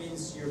area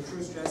means your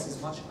true stress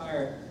is much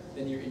higher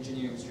than your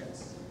engineering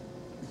stress.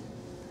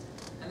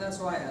 And that's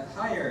why at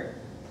higher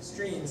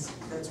strains,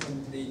 that's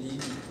when they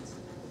deviate.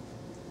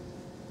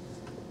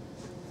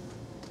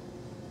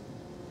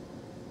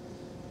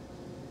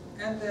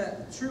 And the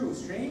true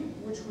strain,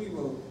 which we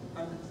will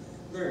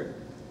learn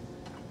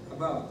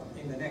about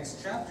in the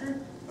next chapter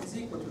is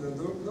equal to the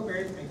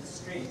logarithmic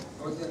strain,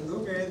 or the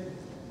logarithmic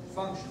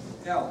function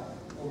L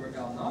over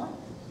L naught,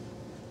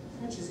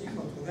 which is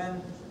equal to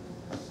then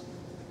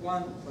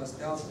 1 plus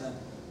delta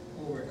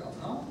over L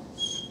naught,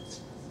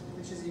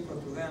 which is equal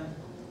to then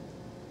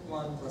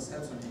 1 plus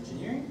epsilon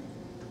engineering.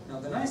 Now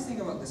the nice thing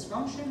about this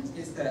function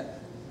is that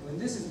when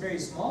this is very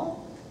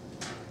small,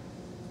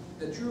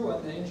 the true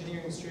and the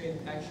engineering strain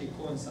actually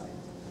coincide.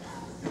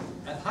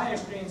 At higher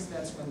strains,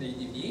 that's when they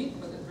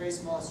deviate, but at very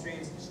small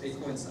strains, they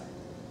coincide.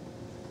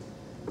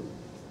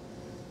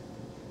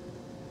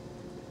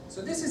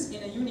 So this is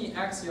in a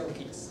uniaxial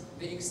case.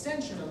 The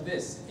extension of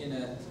this in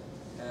a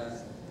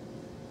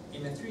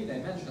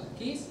three-dimensional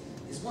case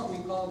is what we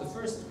call the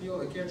first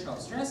Piola-Kirchhoff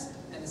stress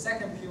and the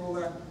second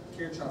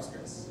Piola-Kirchhoff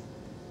stress.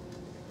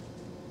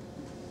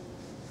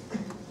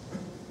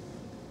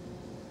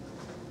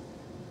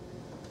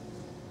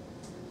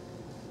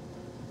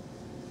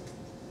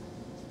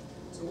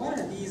 So what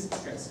are these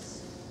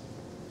stresses,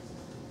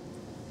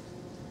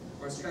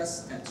 or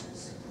stress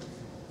tensors?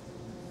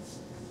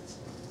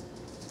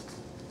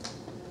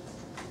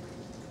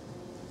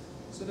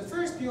 So the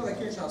first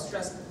Piola-Kirchhoff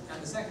stress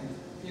and the second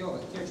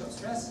Piola-Kirchhoff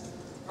stress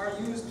are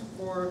used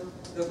for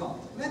the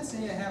following. Let's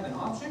say I have an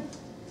object,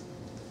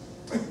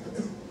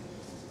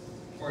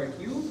 or a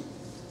cube.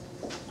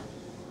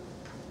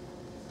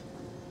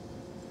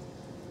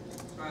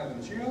 So I have a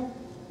material.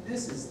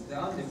 This is the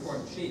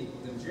undeformed shape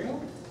of the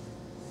material.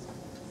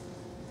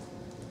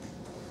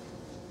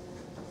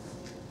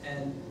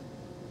 And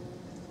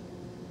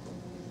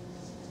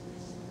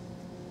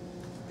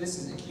this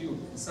is a cube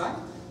inside.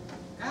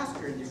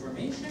 After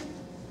deformation,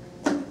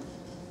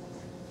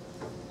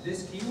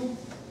 this cube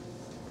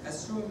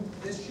assumed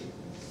this shape.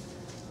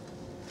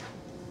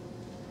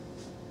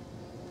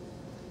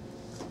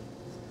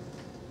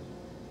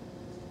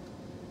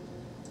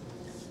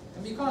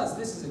 And because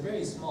this is a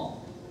very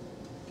small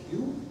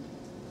cube,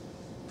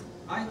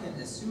 I can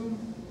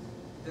assume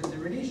that the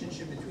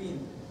relationship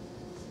between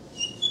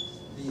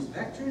these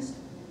vectors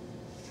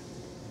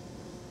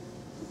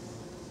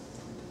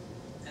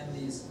and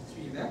these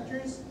three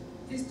vectors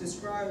is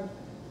described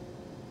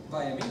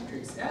by a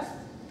matrix F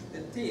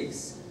that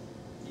takes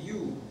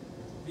U,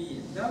 V,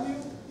 and W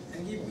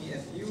and give me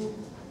FU,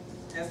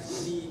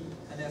 FV,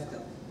 and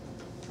FW.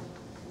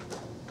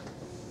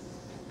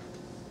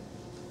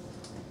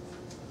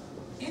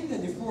 In the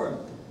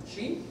deformed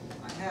shape,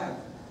 I have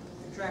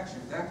a traction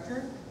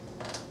vector,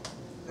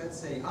 let's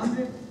say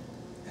 100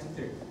 and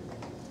 30,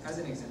 as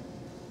an example.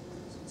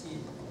 So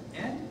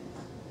Tn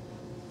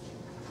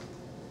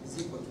is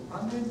equal to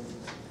 100,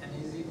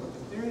 and is equal to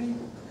 30,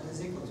 and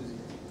is equal to 0.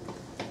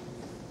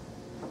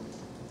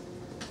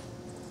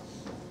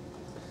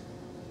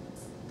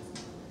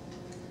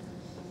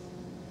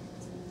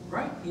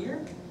 Right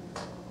here,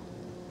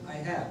 I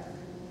have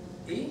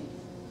A,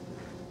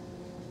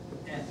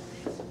 N.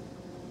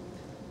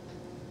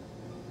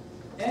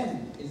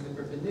 N is the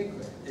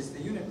perpendicular, is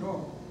the unit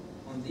normal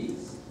on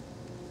these,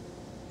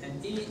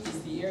 and A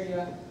is the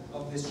area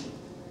of this shape,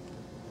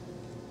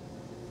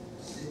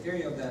 the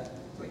area of that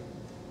plane.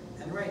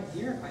 And right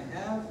here, I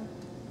have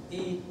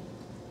A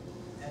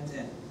and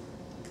N.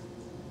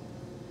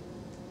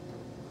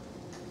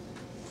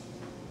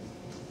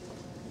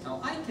 Now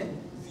I can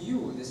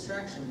view this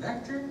traction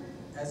vector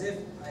as if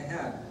I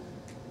have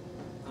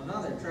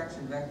another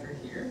traction vector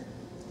here.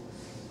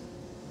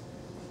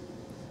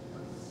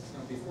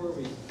 Now before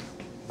we...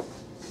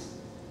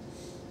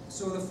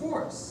 So the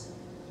force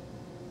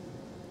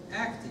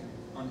acting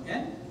on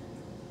N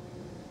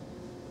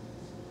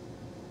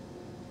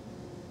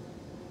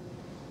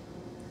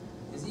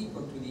is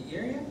equal to the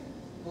area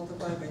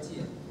multiplied by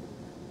Tn.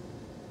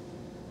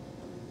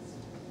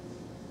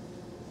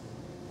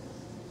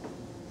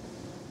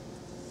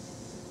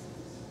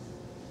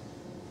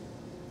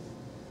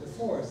 The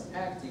force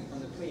acting on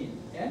the plane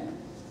N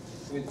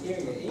with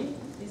area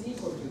A is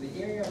equal to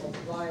the area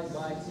multiplied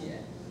by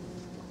Tn.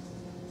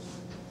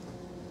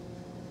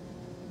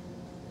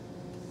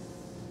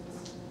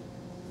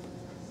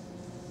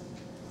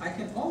 I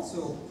can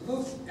also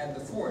look at the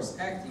force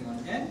acting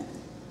on N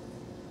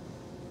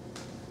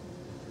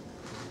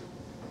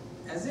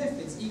as if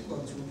it's equal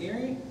to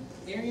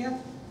area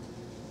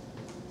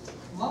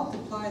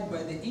multiplied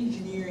by the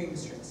engineering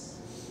stress.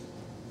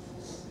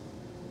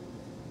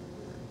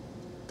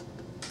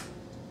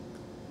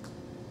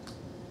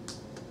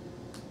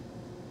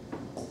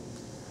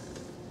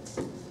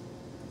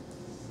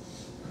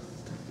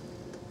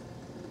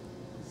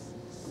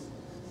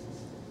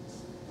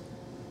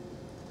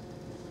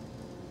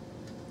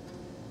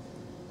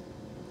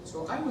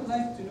 So I would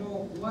like to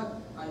know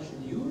what I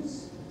should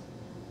use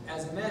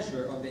as a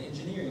measure of the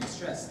engineering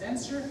stress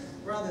tensor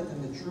rather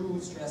than the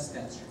true stress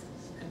tensor.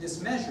 And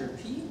this measure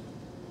P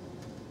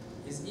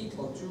is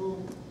equal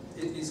to,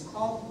 it is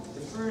called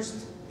the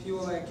first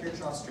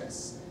Piola-Kirchhoff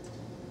stress.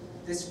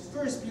 This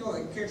first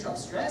Piola-Kirchhoff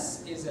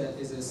stress is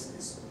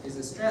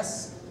a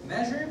stress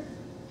measure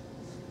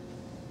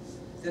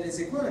that is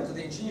equivalent to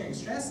the engineering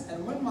stress,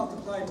 and when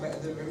multiplied by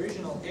the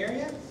original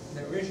area,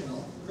 the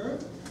original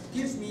curve,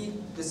 gives me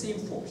same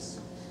force.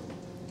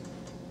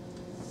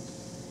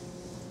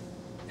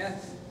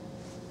 F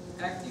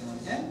acting on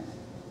N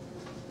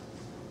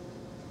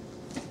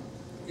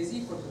is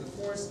equal to the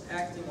force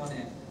acting on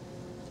N.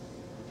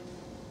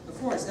 The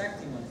force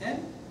acting on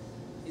N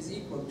is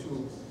equal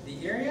to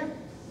the area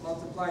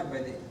multiplied by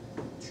the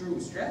true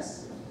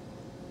stress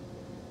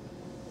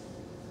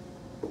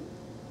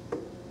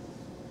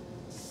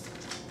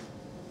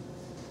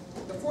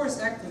the force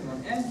acting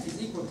on N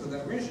is equal to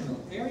the original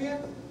area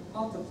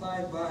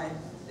multiplied by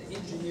the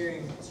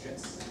engineering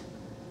stress.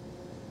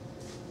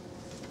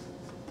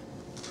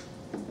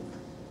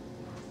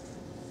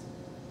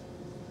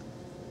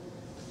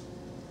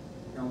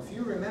 Now, if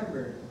you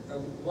remember a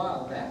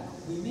while back,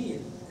 we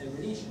made a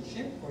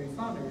relationship, or we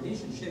found a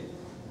relationship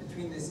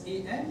between this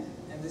AN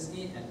and this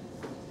AN.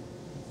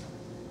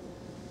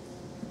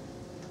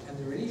 And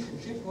the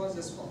relationship was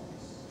as follows.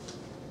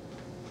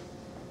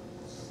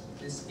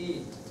 This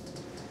A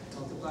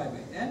multiplied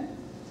by N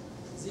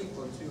is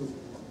equal to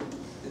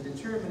the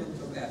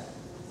determinant of F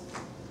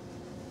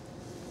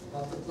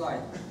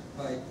multiplied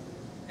by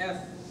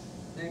F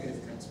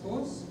negative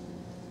transpose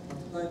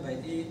multiplied by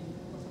A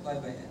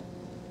multiplied by N.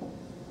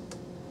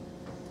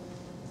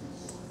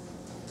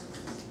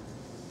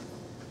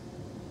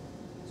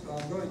 So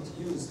I'm going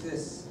to use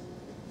this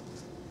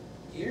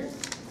here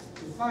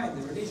to find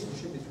the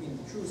relationship between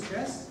the true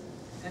stress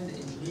and the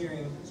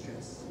engineering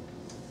stress.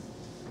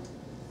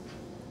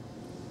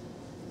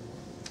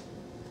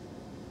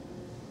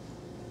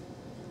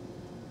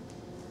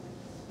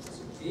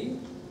 So A,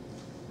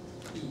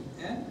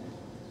 Pn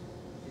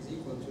is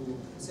equal to,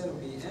 instead of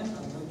Pn,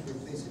 I'm going to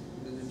replace it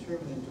with the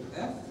determinant of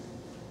F.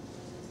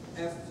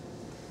 F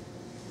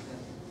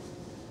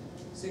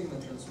sigma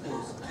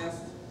transpose F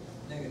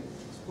negative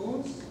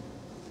transpose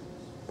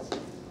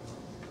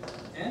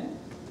N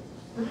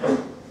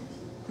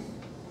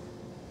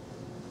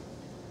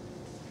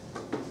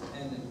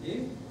and A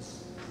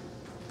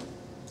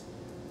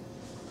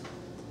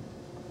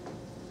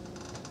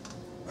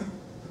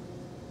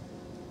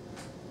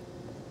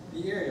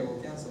the area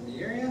will cancel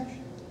the area.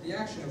 The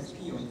action of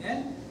P on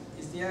N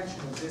is the action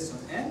of this on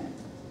N.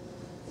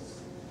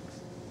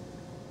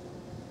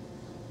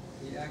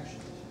 The action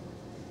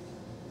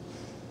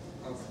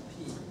of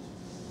P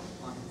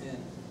on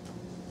N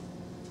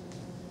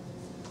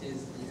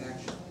is the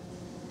action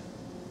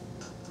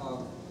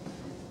of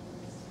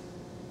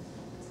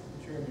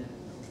determinant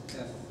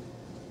F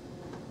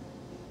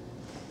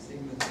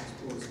sigma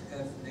transpose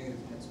F negative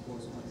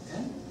transpose on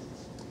N.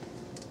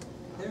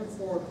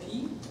 Therefore,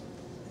 P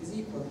is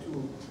equal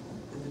to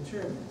the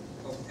determinant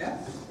of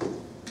F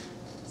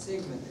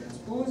sigma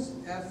transpose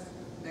F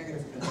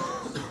negative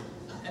transpose.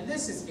 And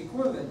this is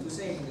equivalent to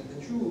saying that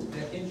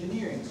the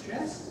engineering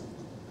stress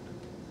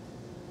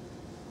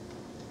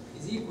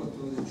is equal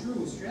to the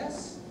true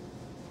stress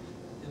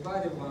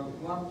divided by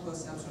 1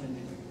 plus epsilon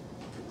engineering.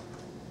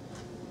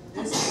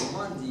 This is a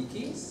 1D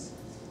case.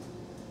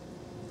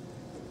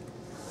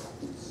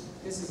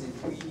 This is a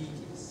 3D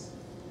case.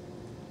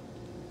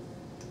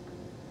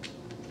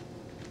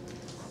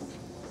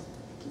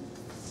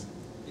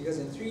 Because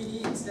in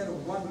 3D, instead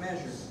of one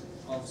measure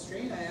of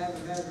strain, I have a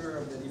measure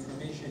of the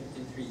deformation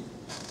in 3D,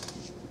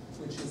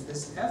 which is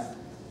this F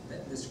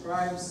that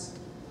describes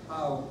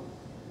how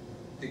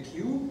the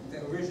cube,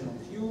 the original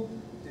cube,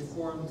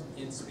 deformed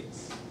in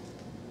space.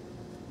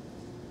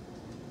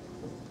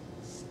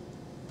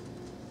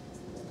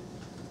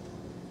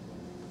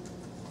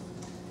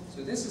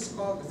 So this is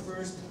called the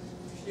first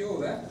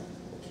Fiola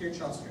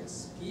Kirchhoff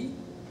stress. P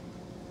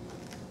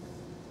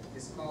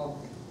is called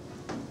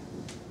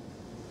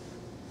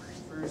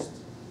first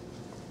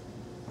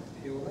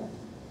Fiola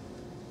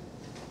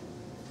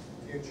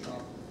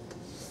Kirchhoff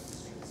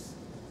stress.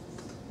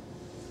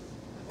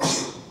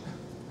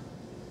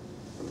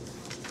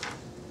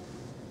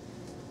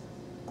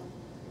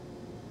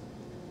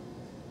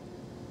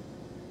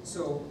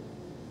 So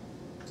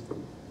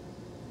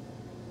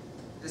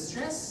the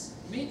stress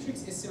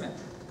matrix is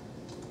symmetric.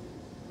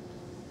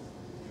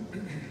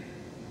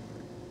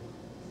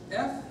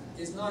 F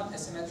is not a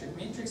symmetric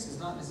matrix, is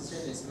not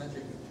necessarily a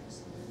symmetric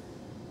matrix.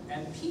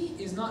 And P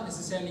is not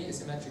necessarily a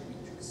symmetric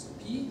matrix. So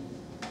P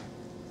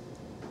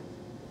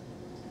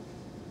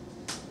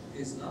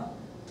is not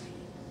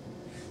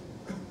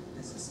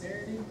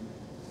necessarily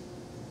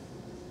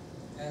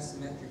a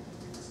symmetric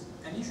matrix.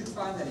 And you should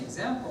find an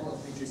example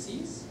of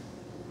matrices.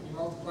 When you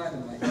multiply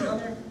them by each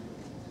other,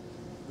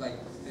 like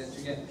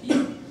to get P,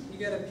 you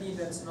get a P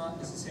that's not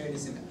necessarily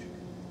symmetric.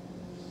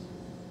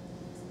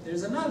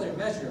 There's another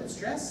measure of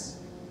stress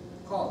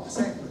called the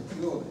second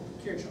Fiola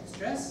Kirchhoff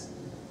stress,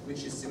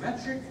 which is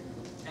symmetric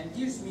and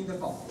gives me the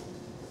following.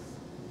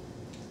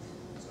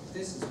 So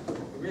this is the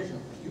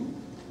original Q,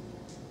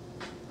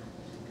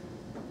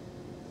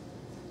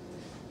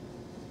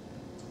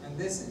 and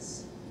this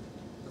is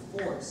the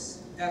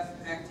force F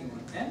acting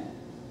on N,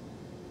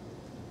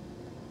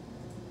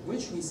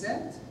 which we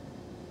said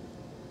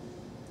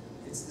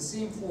it's the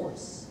same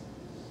force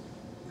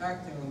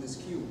acting on this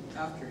cube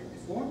after it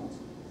deformed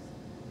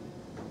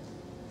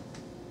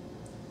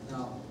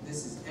Now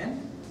this is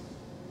N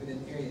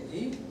within area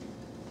A.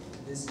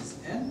 This is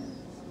N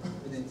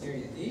within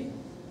area A.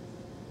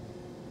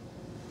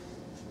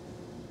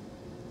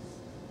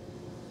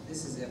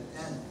 This is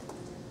Fn,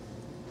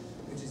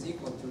 which is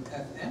equal to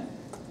Fn.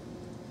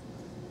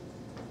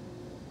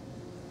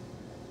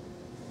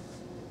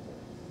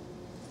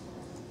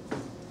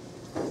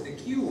 The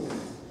Q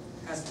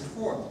has been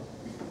formed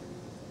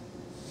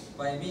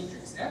by a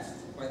matrix F,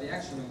 by the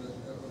action of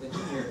the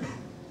linear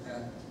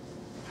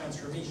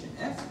transformation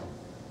F.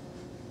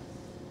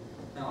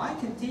 Now I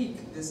can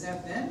take this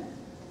Fn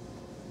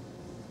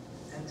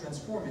and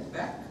transform it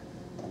back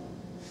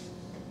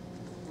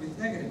with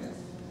negative F.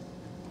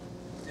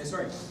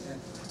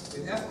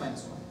 With F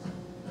minus 1.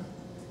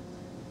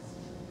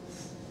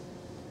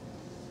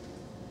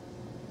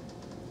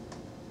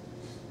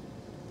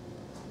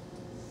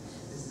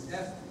 This is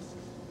F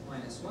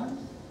minus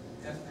 1,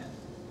 Fn.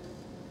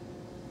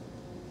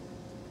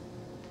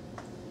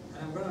 And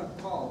I'm going to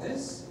call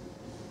this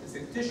the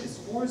fictitious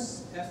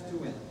force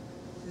F2n.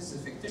 This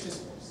is a fictitious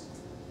force.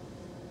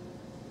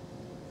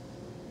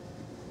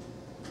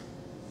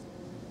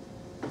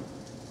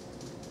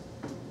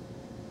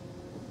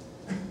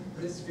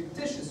 This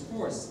fictitious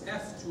force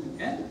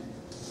F2n,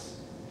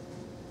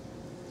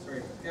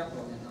 sorry,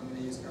 capital N, I'm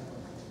going to use capital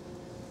N.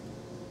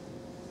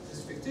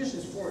 This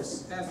fictitious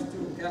force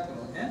F2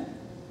 capital N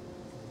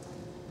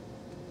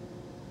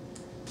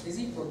is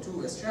equal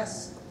to a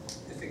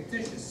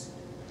fictitious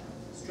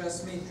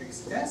stress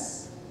matrix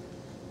S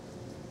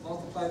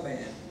multiplied by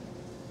N.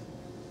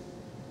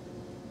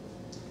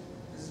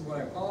 This is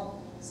what I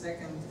call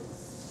second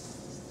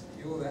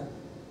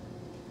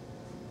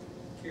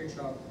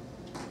Kirchhoff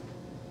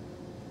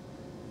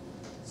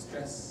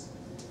stress,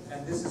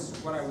 and this is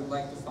what I would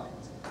like to find.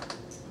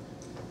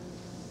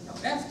 Now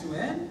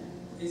F2n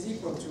is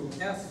equal to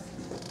F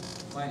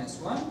minus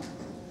 1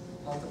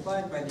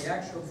 multiplied by the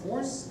actual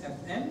force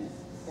Fn,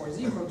 or is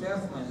equal to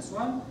F minus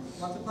 1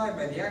 multiplied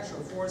by the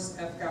actual force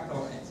F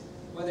capital N.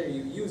 Whether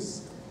you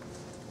use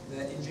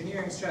the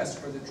engineering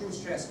stress or the true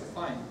stress to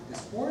find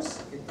this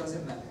force, it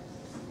doesn't matter.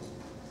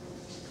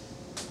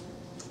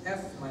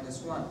 F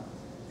minus 1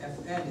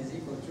 Fn is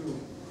equal to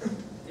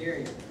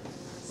area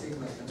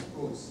sigma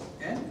transpose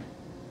N,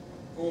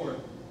 or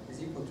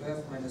is equal to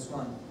F minus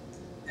 1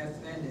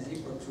 Fn is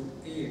equal to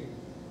A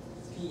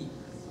P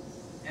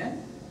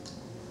N.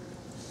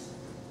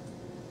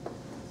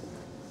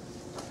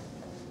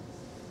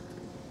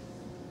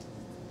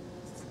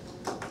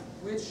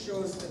 Which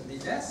shows that the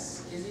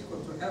S is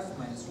equal to F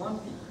minus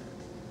 1P,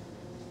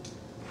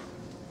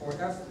 or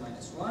F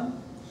minus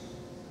 1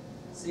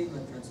 sigma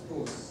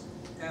transpose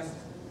F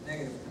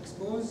negative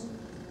transpose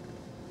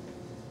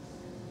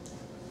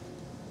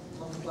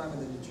multiplied by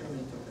the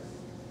determinant of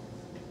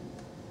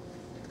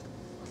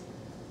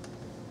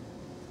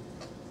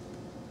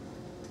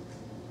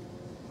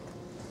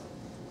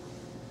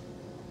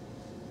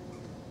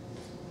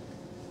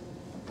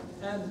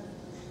F. And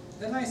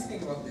the nice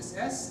thing about this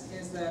S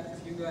is that,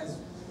 if you guys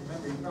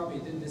remember, you probably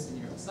did this in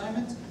your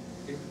assignment,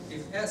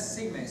 if S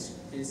sigma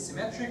is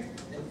symmetric,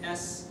 then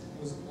S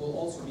will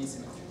also be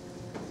symmetric.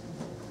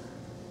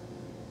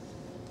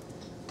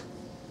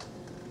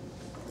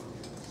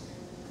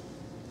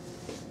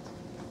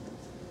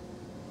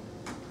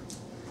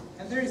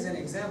 And there is an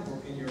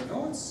example in your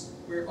notes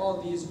where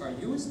all these are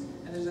used,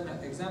 and there's an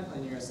example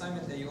in your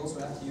assignment that you also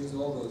have to use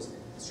all those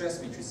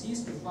stress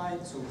matrices to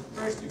find. So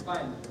first you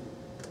find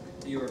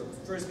your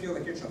first pure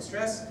Kirchhoff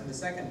stress and the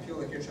second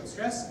pure Kirchhoff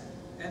stress,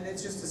 and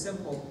it's just a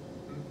simple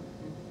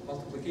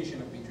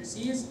multiplication of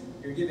matrices.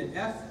 You're given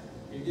F,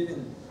 you're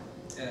given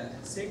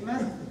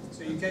sigma,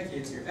 so you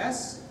calculate your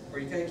S or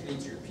you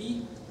calculate your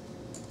P,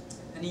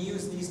 and you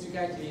use these to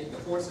calculate the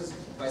forces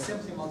by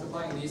simply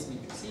multiplying these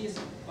matrices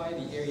by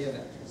the area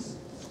vectors.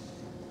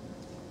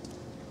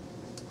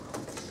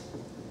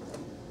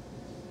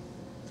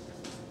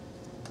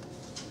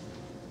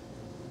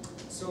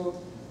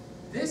 So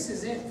this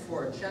is it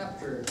for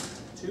chapter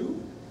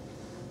 2,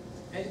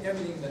 and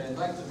everything that I'd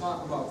like to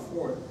talk about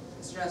for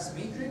stress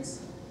matrix.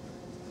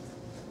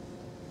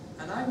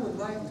 And I would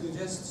like to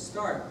just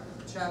start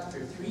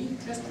chapter 3,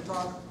 just to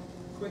talk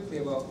quickly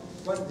about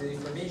what the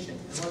deformation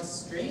and what's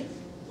strain,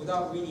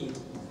 without really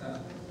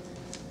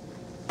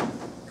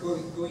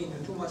going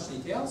into too much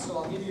detail. So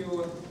I'll give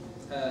you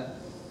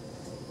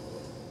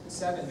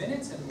 7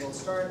 minutes, and we'll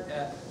start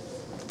at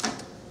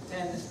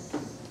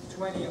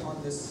 10:20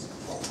 on this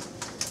clock.